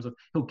league in terms of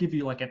he'll give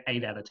you like an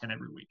 8 out of 10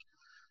 every week.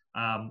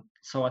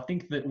 So I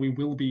think that we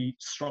will be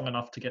strong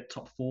enough to get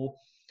top four.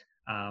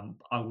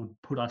 I would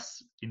put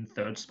us in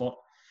third spot.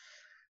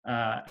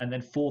 And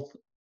then fourth,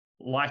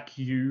 like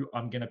you,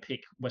 I'm going to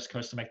pick West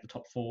Coast to make the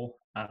top four.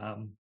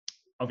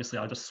 Obviously,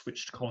 I just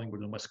switched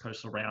Collingwood and West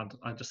Coast around.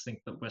 I just think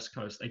that West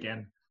Coast,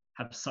 again,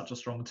 have such a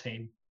strong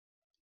team.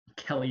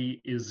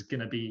 Kelly is going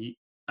to be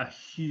a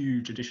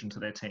huge addition to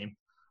their team.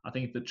 I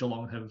think that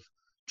Geelong have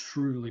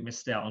truly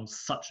missed out on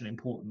such an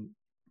important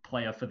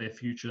player for their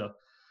future.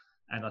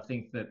 And I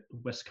think that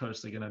West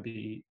Coast are going to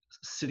be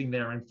sitting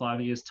there in 5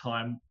 years'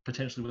 time,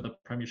 potentially with a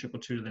premiership or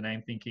two to their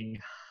name, thinking,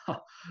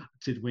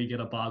 did we get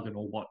a bargain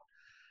or what?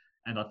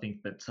 And I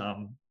think that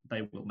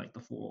they will make the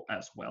four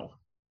as well.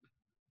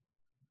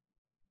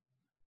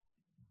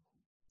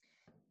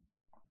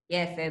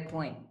 Yeah, fair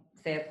point.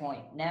 Fair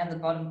point. Now the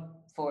bottom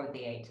four of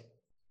the 8.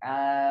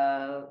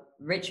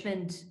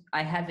 Richmond,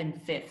 I have in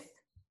fifth.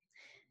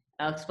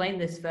 I'll explain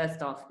this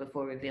first off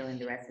before revealing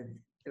the rest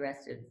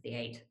of the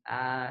 8.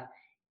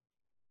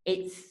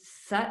 It's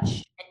such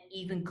an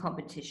even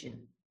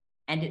competition,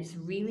 and it's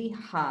really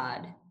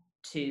hard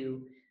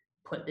to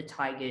put the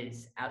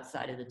Tigers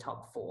outside of the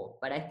top 4.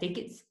 But I think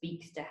it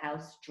speaks to how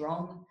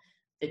strong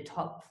the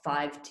top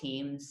 5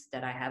 teams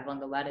that I have on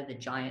the ladder, the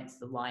Giants,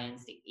 the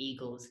Lions, the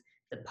Eagles,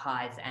 the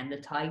Pies, and the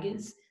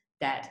Tigers,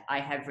 that I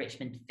have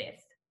Richmond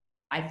 5th.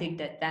 I think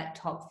that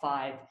top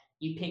 5,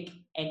 you pick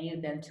any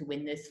of them to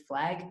win this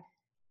flag,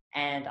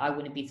 and I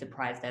wouldn't be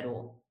surprised at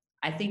all.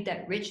 I think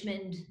that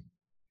Richmond,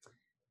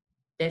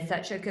 they're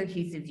such a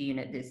cohesive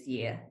unit this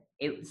year.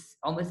 It was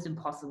almost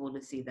impossible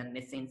to see them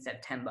missing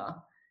September.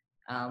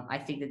 I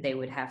think that they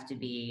would have to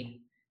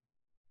be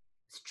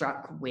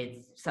struck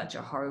with such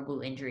a horrible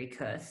injury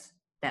curse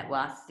that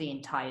lasts the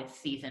entire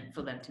season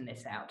for them to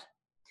miss out.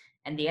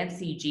 And the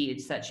MCG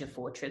is such a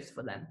fortress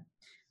for them.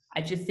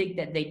 I just think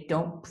that they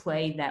don't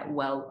play that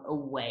well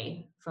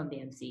away from the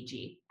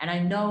MCG. And I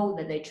know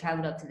that they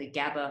traveled up to the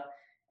Gabba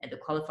at the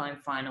qualifying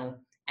final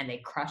and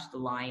they crushed the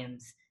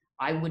Lions.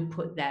 I would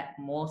put that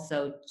more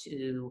so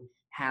to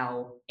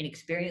how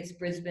inexperienced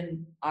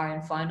Brisbane are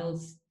in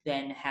finals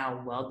than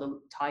how well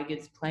the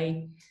Tigers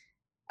play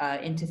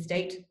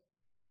interstate.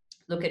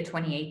 Look at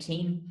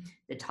 2018,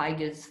 the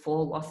Tigers'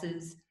 4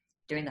 losses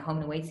during the home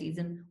and away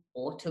season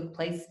all took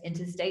place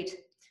interstate.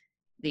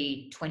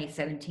 The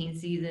 2017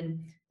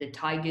 season, the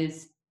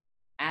Tigers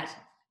at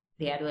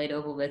the Adelaide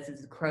Oval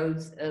versus the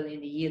Crows early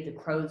in the year, the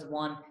Crows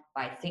won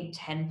by, I think,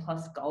 10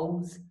 plus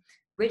goals.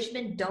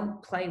 Richmond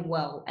don't play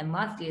well, and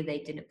last year they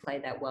didn't play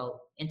that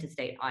well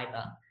interstate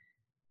either.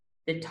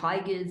 The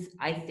Tigers,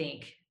 I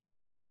think,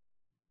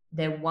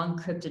 their one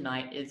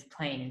kryptonite is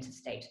playing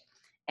interstate.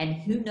 And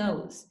who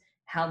knows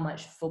how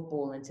much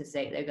football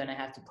interstate they're going to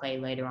have to play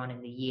later on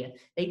in the year.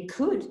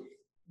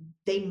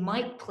 They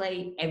might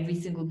play every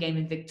single game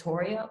in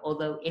Victoria,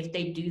 although if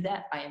they do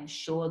that, I am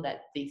sure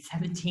that the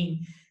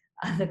 17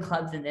 other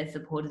clubs and their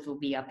supporters will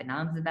be up in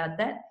arms about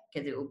that,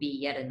 because it will be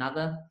yet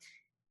another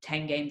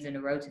 10 games in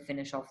a row to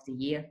finish off the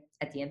year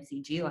at the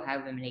MCG, or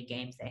however many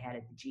games they had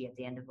at the G at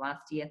the end of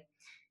last year.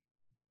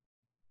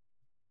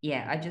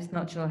 Yeah, I'm just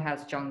not sure how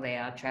strong they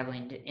are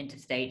traveling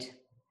interstate.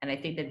 And I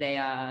think that they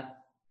are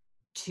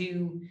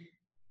too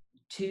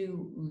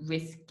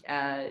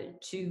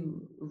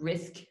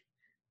risk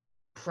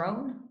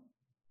prone,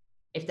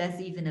 if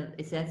that's even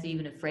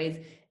a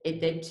phrase.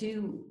 They're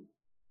too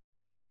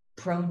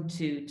prone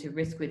to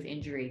risk with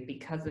injury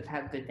because of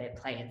how good their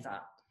players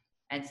are.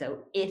 And so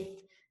if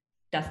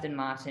Dustin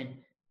Martin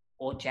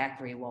or Jack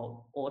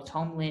Riewoldt or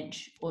Tom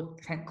Lynch or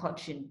Trent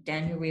Cotchin,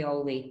 Daniel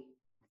Rioli,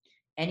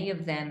 any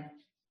of them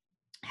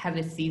have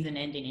a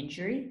season-ending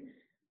injury,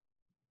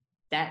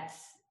 that's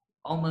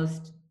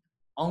almost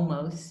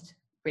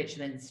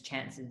Richmond's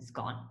chances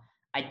gone.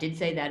 I did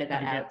say that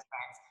about Alex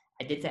Rance.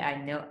 I did say,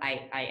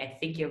 I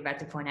think you're about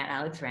to point out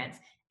Alex Rance,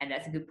 and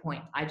that's a good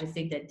point. I just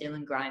think that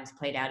Dylan Grimes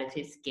played out of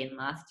his skin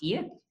last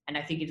year, and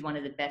I think he's one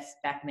of the best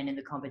backmen in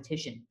the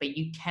competition. But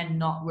you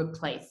cannot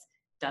replace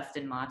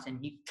Dustin Martin.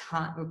 You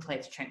can't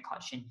replace Trent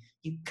Cotchin.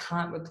 You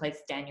can't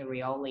replace Daniel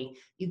Rioli.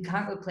 You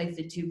can't replace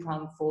the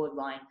two-pronged forward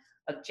line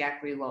of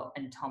Jack Riewoldt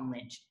and Tom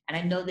Lynch. And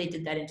I know they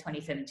did that in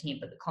 2017,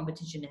 but the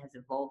competition has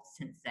evolved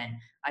since then.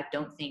 I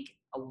don't think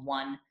a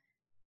one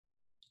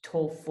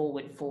tall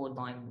forward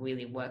line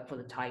really worked for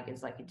the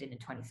Tigers like it did in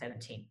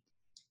 2017.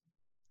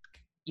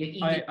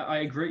 I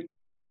agree.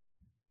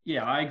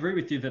 Yeah, I agree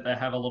with you that they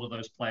have a lot of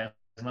those players.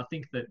 And I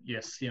think that,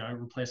 yes,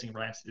 replacing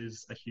Rance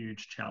is a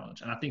huge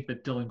challenge. And I think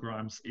that Dylan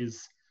Grimes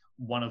is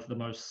one of the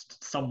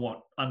most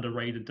somewhat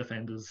underrated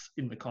defenders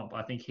in the comp.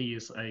 I think he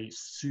is a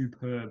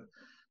superb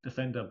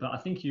defender. But I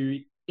think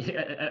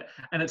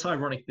and it's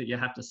ironic that you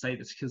have to say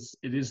this because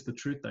it is the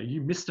truth, though.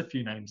 You missed a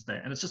few names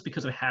there, and it's just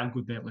because of how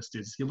good their list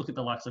is. You look at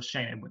the likes of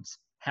Shane Edwards,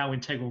 how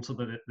integral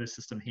to the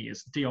system he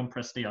is. Dion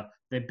Prestia,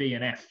 their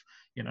BNF,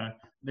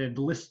 the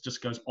list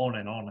just goes on.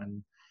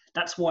 And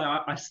that's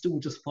why I still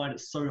just find it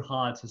so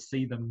hard to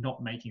see them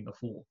not making the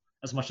 4,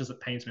 as much as it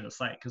pains me to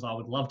say, because I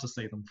would love to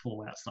see them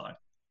fall outside.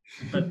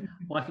 But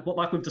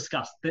like we've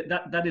discussed,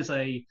 that is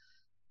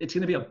it's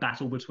going to be a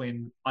battle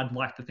between, I'd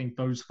like to think,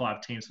 those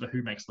 5 teams for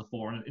who makes the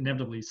 4, and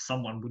inevitably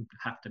someone would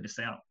have to miss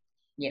out.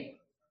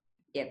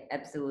 Yep,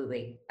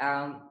 absolutely.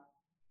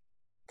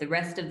 The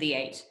rest of the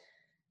 8,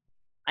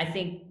 I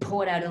think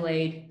Port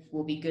Adelaide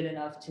will be good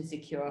enough to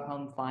secure a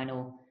home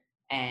final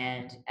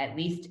and at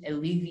least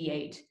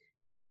alleviate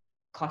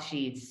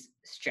Koshi's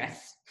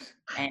stress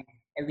and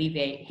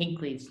alleviate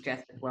Hinkley's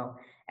stress as well,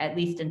 at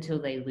least until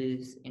they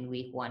lose in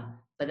week 1.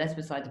 But that's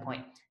beside the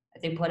point. I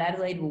think Port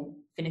Adelaide will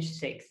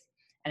finish 6th.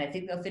 And I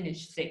think they'll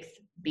finish 6th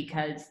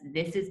because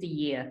this is the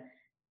year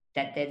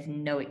that there's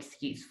no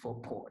excuse for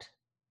Port.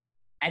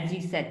 As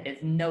you said,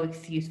 there's no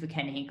excuse for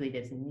Ken Hinkley.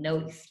 There's no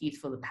excuse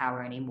for the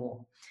Power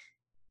anymore.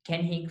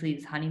 Ken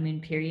Hinkley's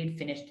honeymoon period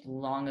finished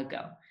long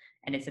ago,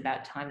 and it's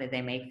about time that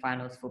they make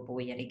finals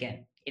football yet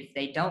again. If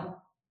they don't,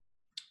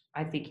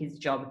 I think his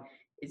job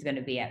is going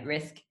to be at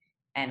risk,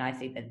 and I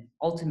think that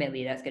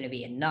ultimately that's going to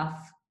be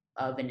enough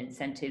of an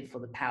incentive for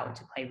the Power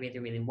to play really,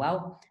 really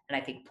well. And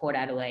I think Port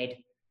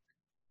Adelaide,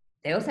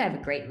 they also have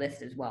a great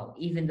list as well,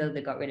 even though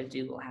they got rid of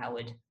Dougal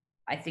Howard.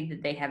 I think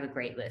that they have a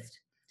great list.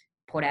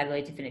 Port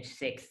Adelaide to finish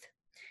 6th.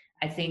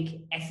 I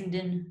think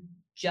Essendon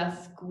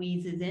just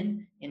squeezes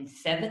in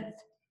 7th.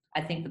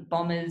 I think the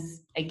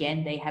Bombers,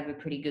 again, they have a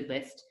pretty good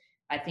list.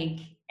 I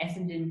think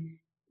Essendon,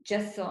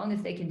 just so long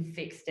as they can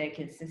fix their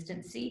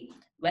consistency,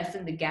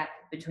 lessen the gap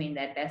between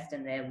their best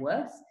and their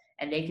worst,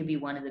 and they could be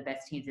one of the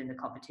best teams in the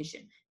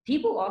competition.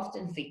 People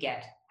often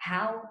forget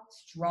how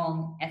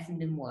strong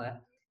Essendon were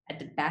at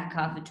the back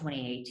half of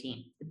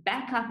 2018. The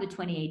back half of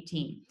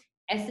 2018,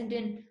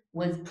 Essendon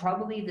was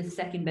probably the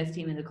second best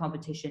team in the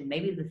competition,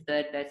 maybe the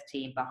third best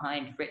team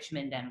behind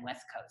Richmond and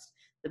West Coast.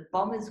 The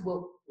Bombers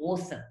were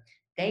awesome.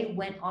 They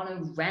went on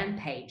a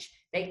rampage.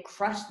 They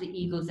crushed the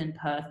Eagles in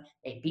Perth.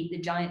 They beat the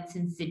Giants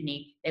in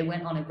Sydney. They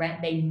went on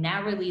they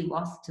narrowly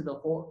lost to the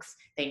Hawks.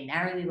 They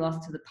narrowly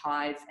lost to the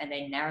Pies, and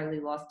they narrowly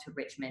lost to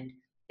Richmond.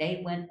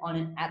 They went on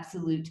an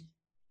absolute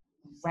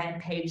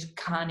rampage,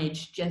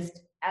 carnage,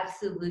 just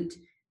absolute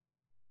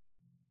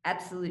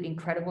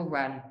incredible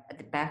run at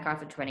the back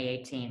half of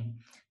 2018.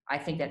 I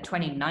think that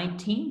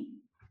 2019,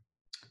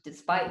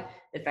 despite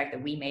the fact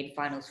that we made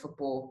finals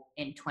football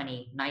in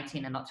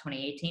 2019 and not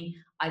 2018,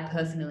 I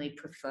personally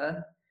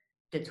prefer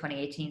the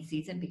 2018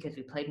 season because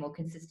we played more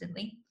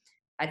consistently.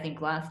 I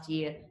think last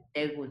year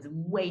there was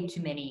way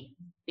too many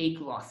big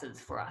losses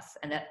for us,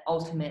 and that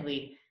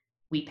ultimately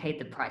we paid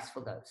the price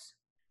for those.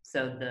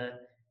 So the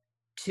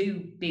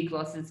 2 big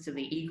losses to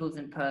the Eagles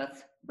in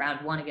Perth,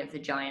 round 1 against the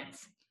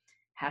Giants,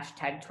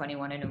 hashtag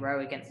 21 in a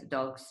row against the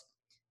Dogs.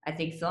 I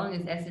think as long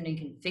as Essendon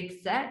can fix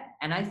that,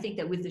 and I think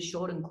that with the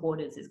shortened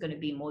quarters, it's going to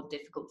be more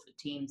difficult for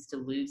teams to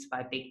lose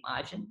by big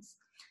margins.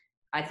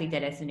 I think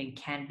that Essendon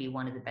can be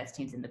one of the best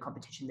teams in the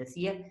competition this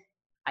year.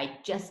 I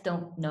just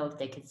don't know if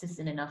they're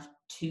consistent enough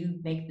to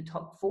make the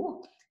top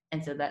 4.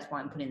 And so that's why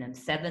I'm putting them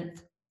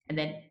 7th. And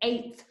then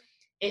 8th,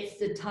 it's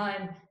the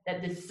time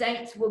that the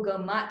Saints will go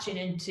marching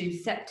into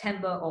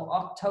September or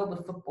October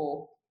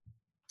football.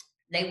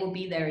 They will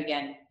be there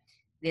again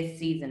this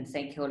season,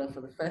 St Kilda,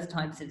 for the first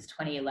time since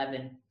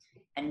 2011.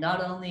 And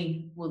not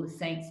only will the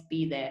Saints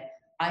be there,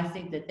 I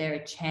think that they're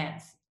a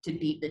chance to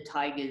beat the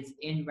Tigers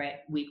in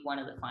week 1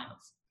 of the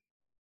finals.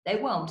 They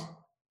won't,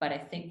 but I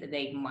think that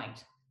they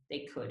might.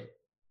 They could.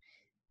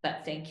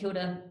 But St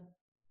Kilda,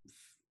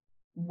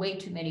 way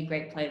too many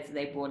great players that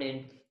they brought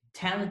in,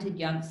 talented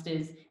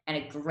youngsters, and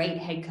a great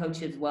head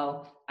coach as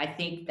well. I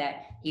think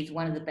that he's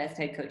one of the best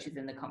head coaches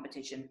in the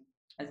competition.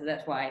 And so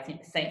that's why I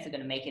think the Saints are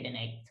going to make it in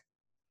 8th.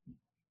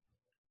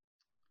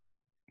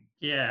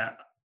 Yeah.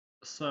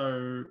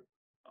 So,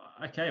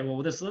 okay.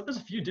 Well, there's a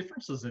few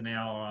differences in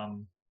our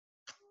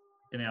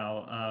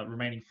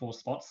remaining 4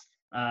 spots.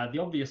 The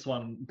obvious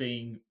one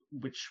being,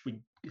 which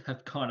we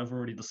have kind of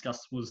already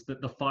discussed, was that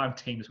the 5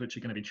 teams which are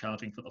going to be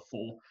challenging for the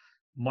 4.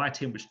 My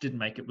team, which didn't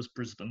make it, was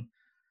Brisbane.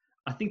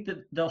 I think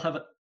that they'll have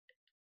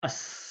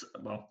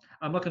well,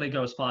 I'm not going to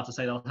go as far to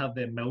say they'll have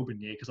their Melbourne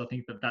year, because I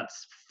think that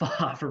that's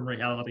far from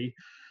reality.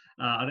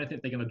 I don't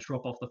think they're going to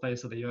drop off the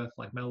face of the earth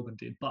like Melbourne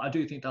did, but I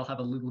do think they'll have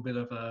a little bit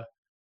of a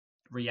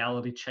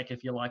reality check,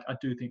 if you like. I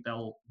do think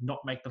they'll not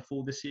make the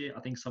 4 this year. I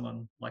think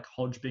someone like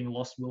Hodge being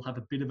lost will have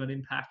a bit of an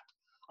impact.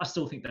 I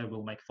still think they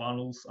will make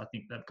finals. I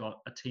think they've got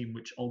a team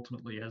which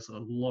ultimately has a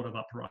lot of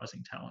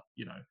uprising talent.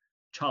 You know,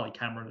 Charlie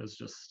Cameron is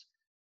just,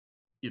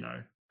 you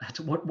know,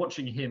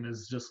 watching him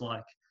is just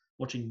like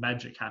watching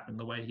magic happen,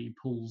 the way he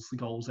pulls the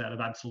goals out of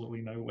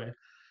absolutely nowhere.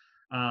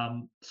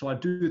 So I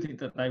do think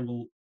that they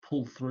will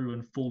pull through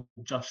and fall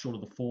just short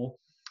of the 4.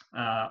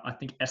 I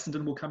think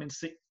Essendon will come in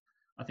 6th.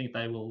 I think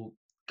they will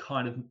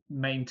kind of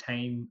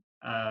maintain,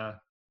 a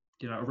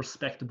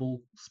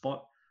respectable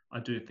spot. I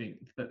do think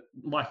that,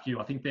 like you,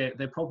 I think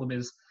their problem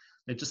is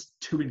they're just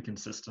too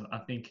inconsistent. I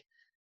think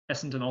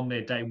Essendon on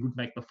their day would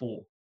make the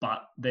 4,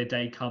 but their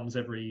day comes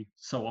every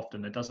so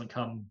often. It doesn't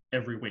come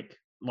every week.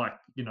 Like,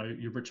 you know,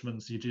 your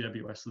Richmonds, your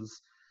GWSs,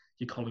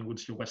 your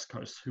Collingwoods, your West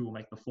Coast, who will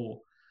make the 4.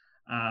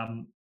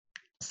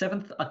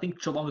 7th, I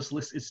think Geelong's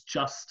list is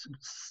just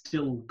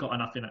still got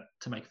enough in it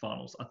to make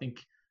finals. I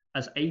think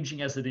as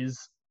aging as it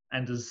is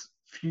and as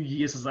few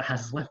years as it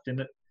has left in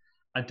it,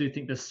 I do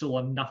think there's still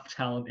enough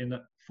talent in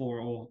it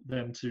for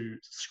them to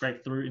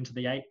scrape through into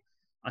the 8.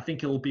 I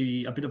think it'll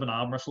be a bit of an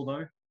arm wrestle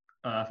though,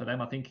 for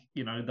them. I think,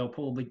 you know,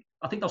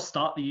 they'll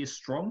start the year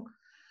strong.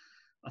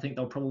 I think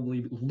they'll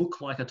probably look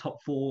like a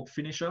top 4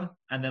 finisher,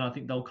 and then I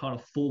think they'll kind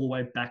of fall the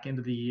way back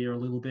into the year a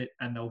little bit,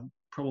 and they'll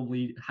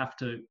probably have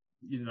to,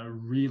 you know,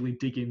 really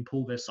dig in,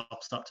 pull their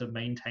socks up to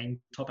maintain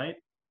top 8.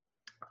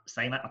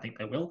 Saying that, I think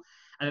they will.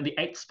 And then the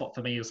 8th spot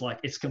for me is like,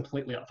 it's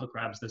completely up for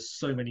grabs. There's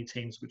so many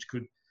teams which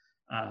could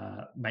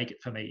make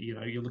it for me. You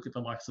know, you look at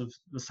the likes of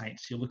the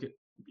Saints, you look at,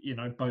 you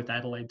know, both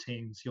Adelaide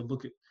teams, you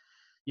look at,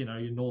 you know,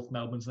 your North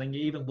Melbournes, and then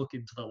you even look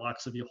into the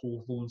likes of your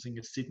Hawthorns and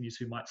your Sydneys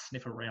who might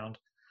sniff around.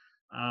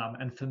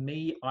 And for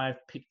me,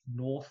 I've picked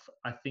North.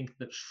 I think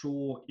that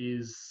Shaw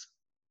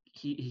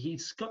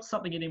he's got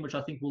something in him which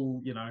I think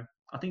will, you know,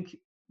 I think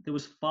there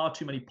was far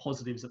too many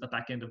positives at the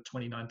back end of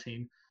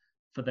 2019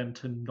 for them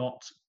to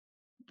not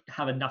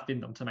have enough in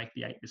them to make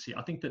the 8 this year.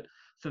 I think that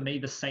for me,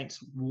 the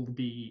Saints will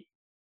be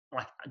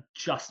like a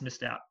just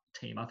missed out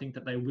team. I think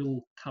that they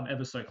will come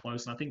ever so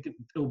close, and I think it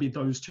will be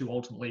those two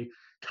ultimately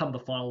come the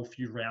final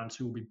few rounds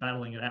who will be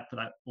battling it out for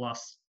that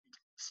last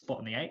spot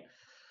in the 8.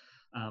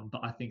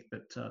 But I think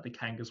that the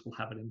Kangas will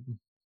have it in them.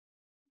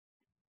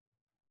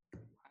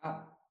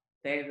 Wow.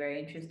 Very, very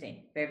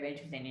interesting. Very, very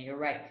interesting. And you're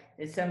right.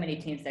 There's so many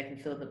teams that can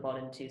fill the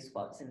bottom 2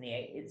 spots in the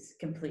 8. It's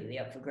completely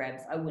up for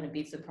grabs. I wouldn't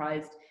be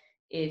surprised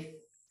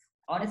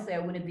honestly, I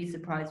wouldn't be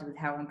surprised with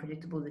how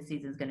unpredictable the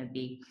season's going to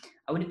be.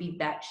 I wouldn't be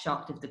that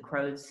shocked if the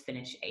Crows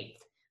finish 8th.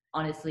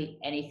 Honestly,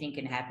 anything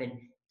can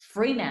happen.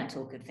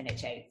 Fremantle could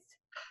finish 8th.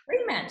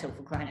 Fremantle,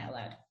 for crying out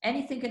loud.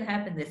 Anything can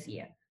happen this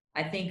year.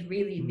 I think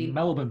really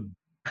Melbourne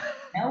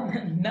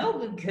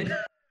could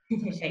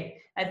finish 8th.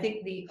 I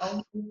think the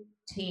only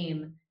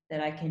team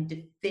that I can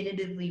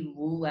definitively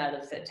rule out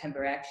of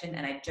September action,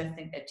 and I just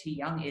think they're too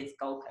young, is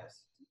Gold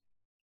Coast.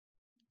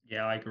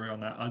 Yeah, I agree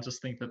on that. I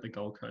just think that the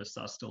Gold Coast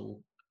are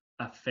still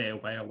a fair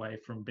way away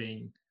from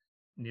being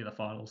near the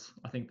finals.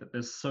 I think that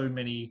there's so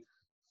many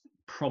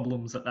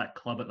problems at that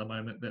club at the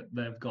moment that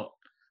they've got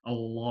a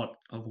lot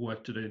of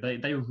work to do.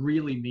 They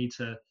really need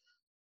to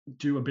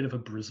do a bit of a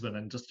Brisbane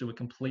and just do a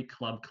complete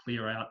club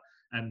clear out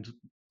and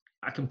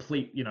a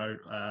complete,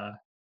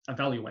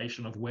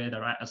 evaluation of where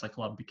they're at as a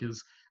club,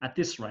 because at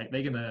this rate,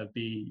 they're going to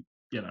be,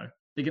 they're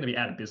going to be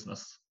out of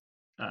business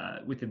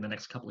within the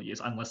next couple of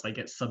years unless they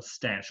get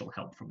substantial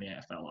help from the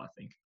AFL, I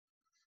think.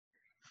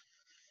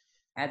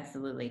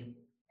 Absolutely.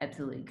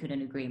 Absolutely.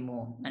 Couldn't agree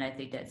more. And I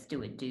think that's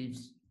Stuart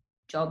Dew's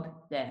job.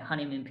 That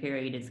honeymoon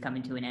period is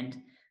coming to an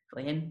end for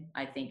him.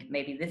 I think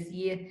maybe this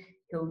year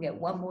he'll get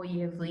one more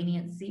year of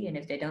leniency. And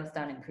if they don't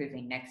start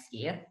improving next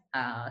year,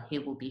 he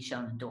will be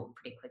shown the door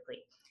pretty quickly.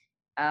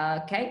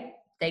 Okay.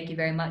 Thank you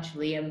very much,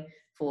 Liam,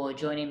 for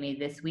joining me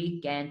this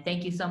week. And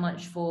thank you so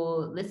much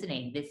for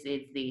listening. This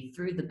is the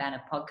Through the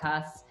Banner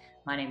podcast.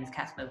 My name is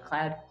Casper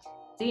McLeod.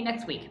 See you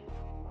next week.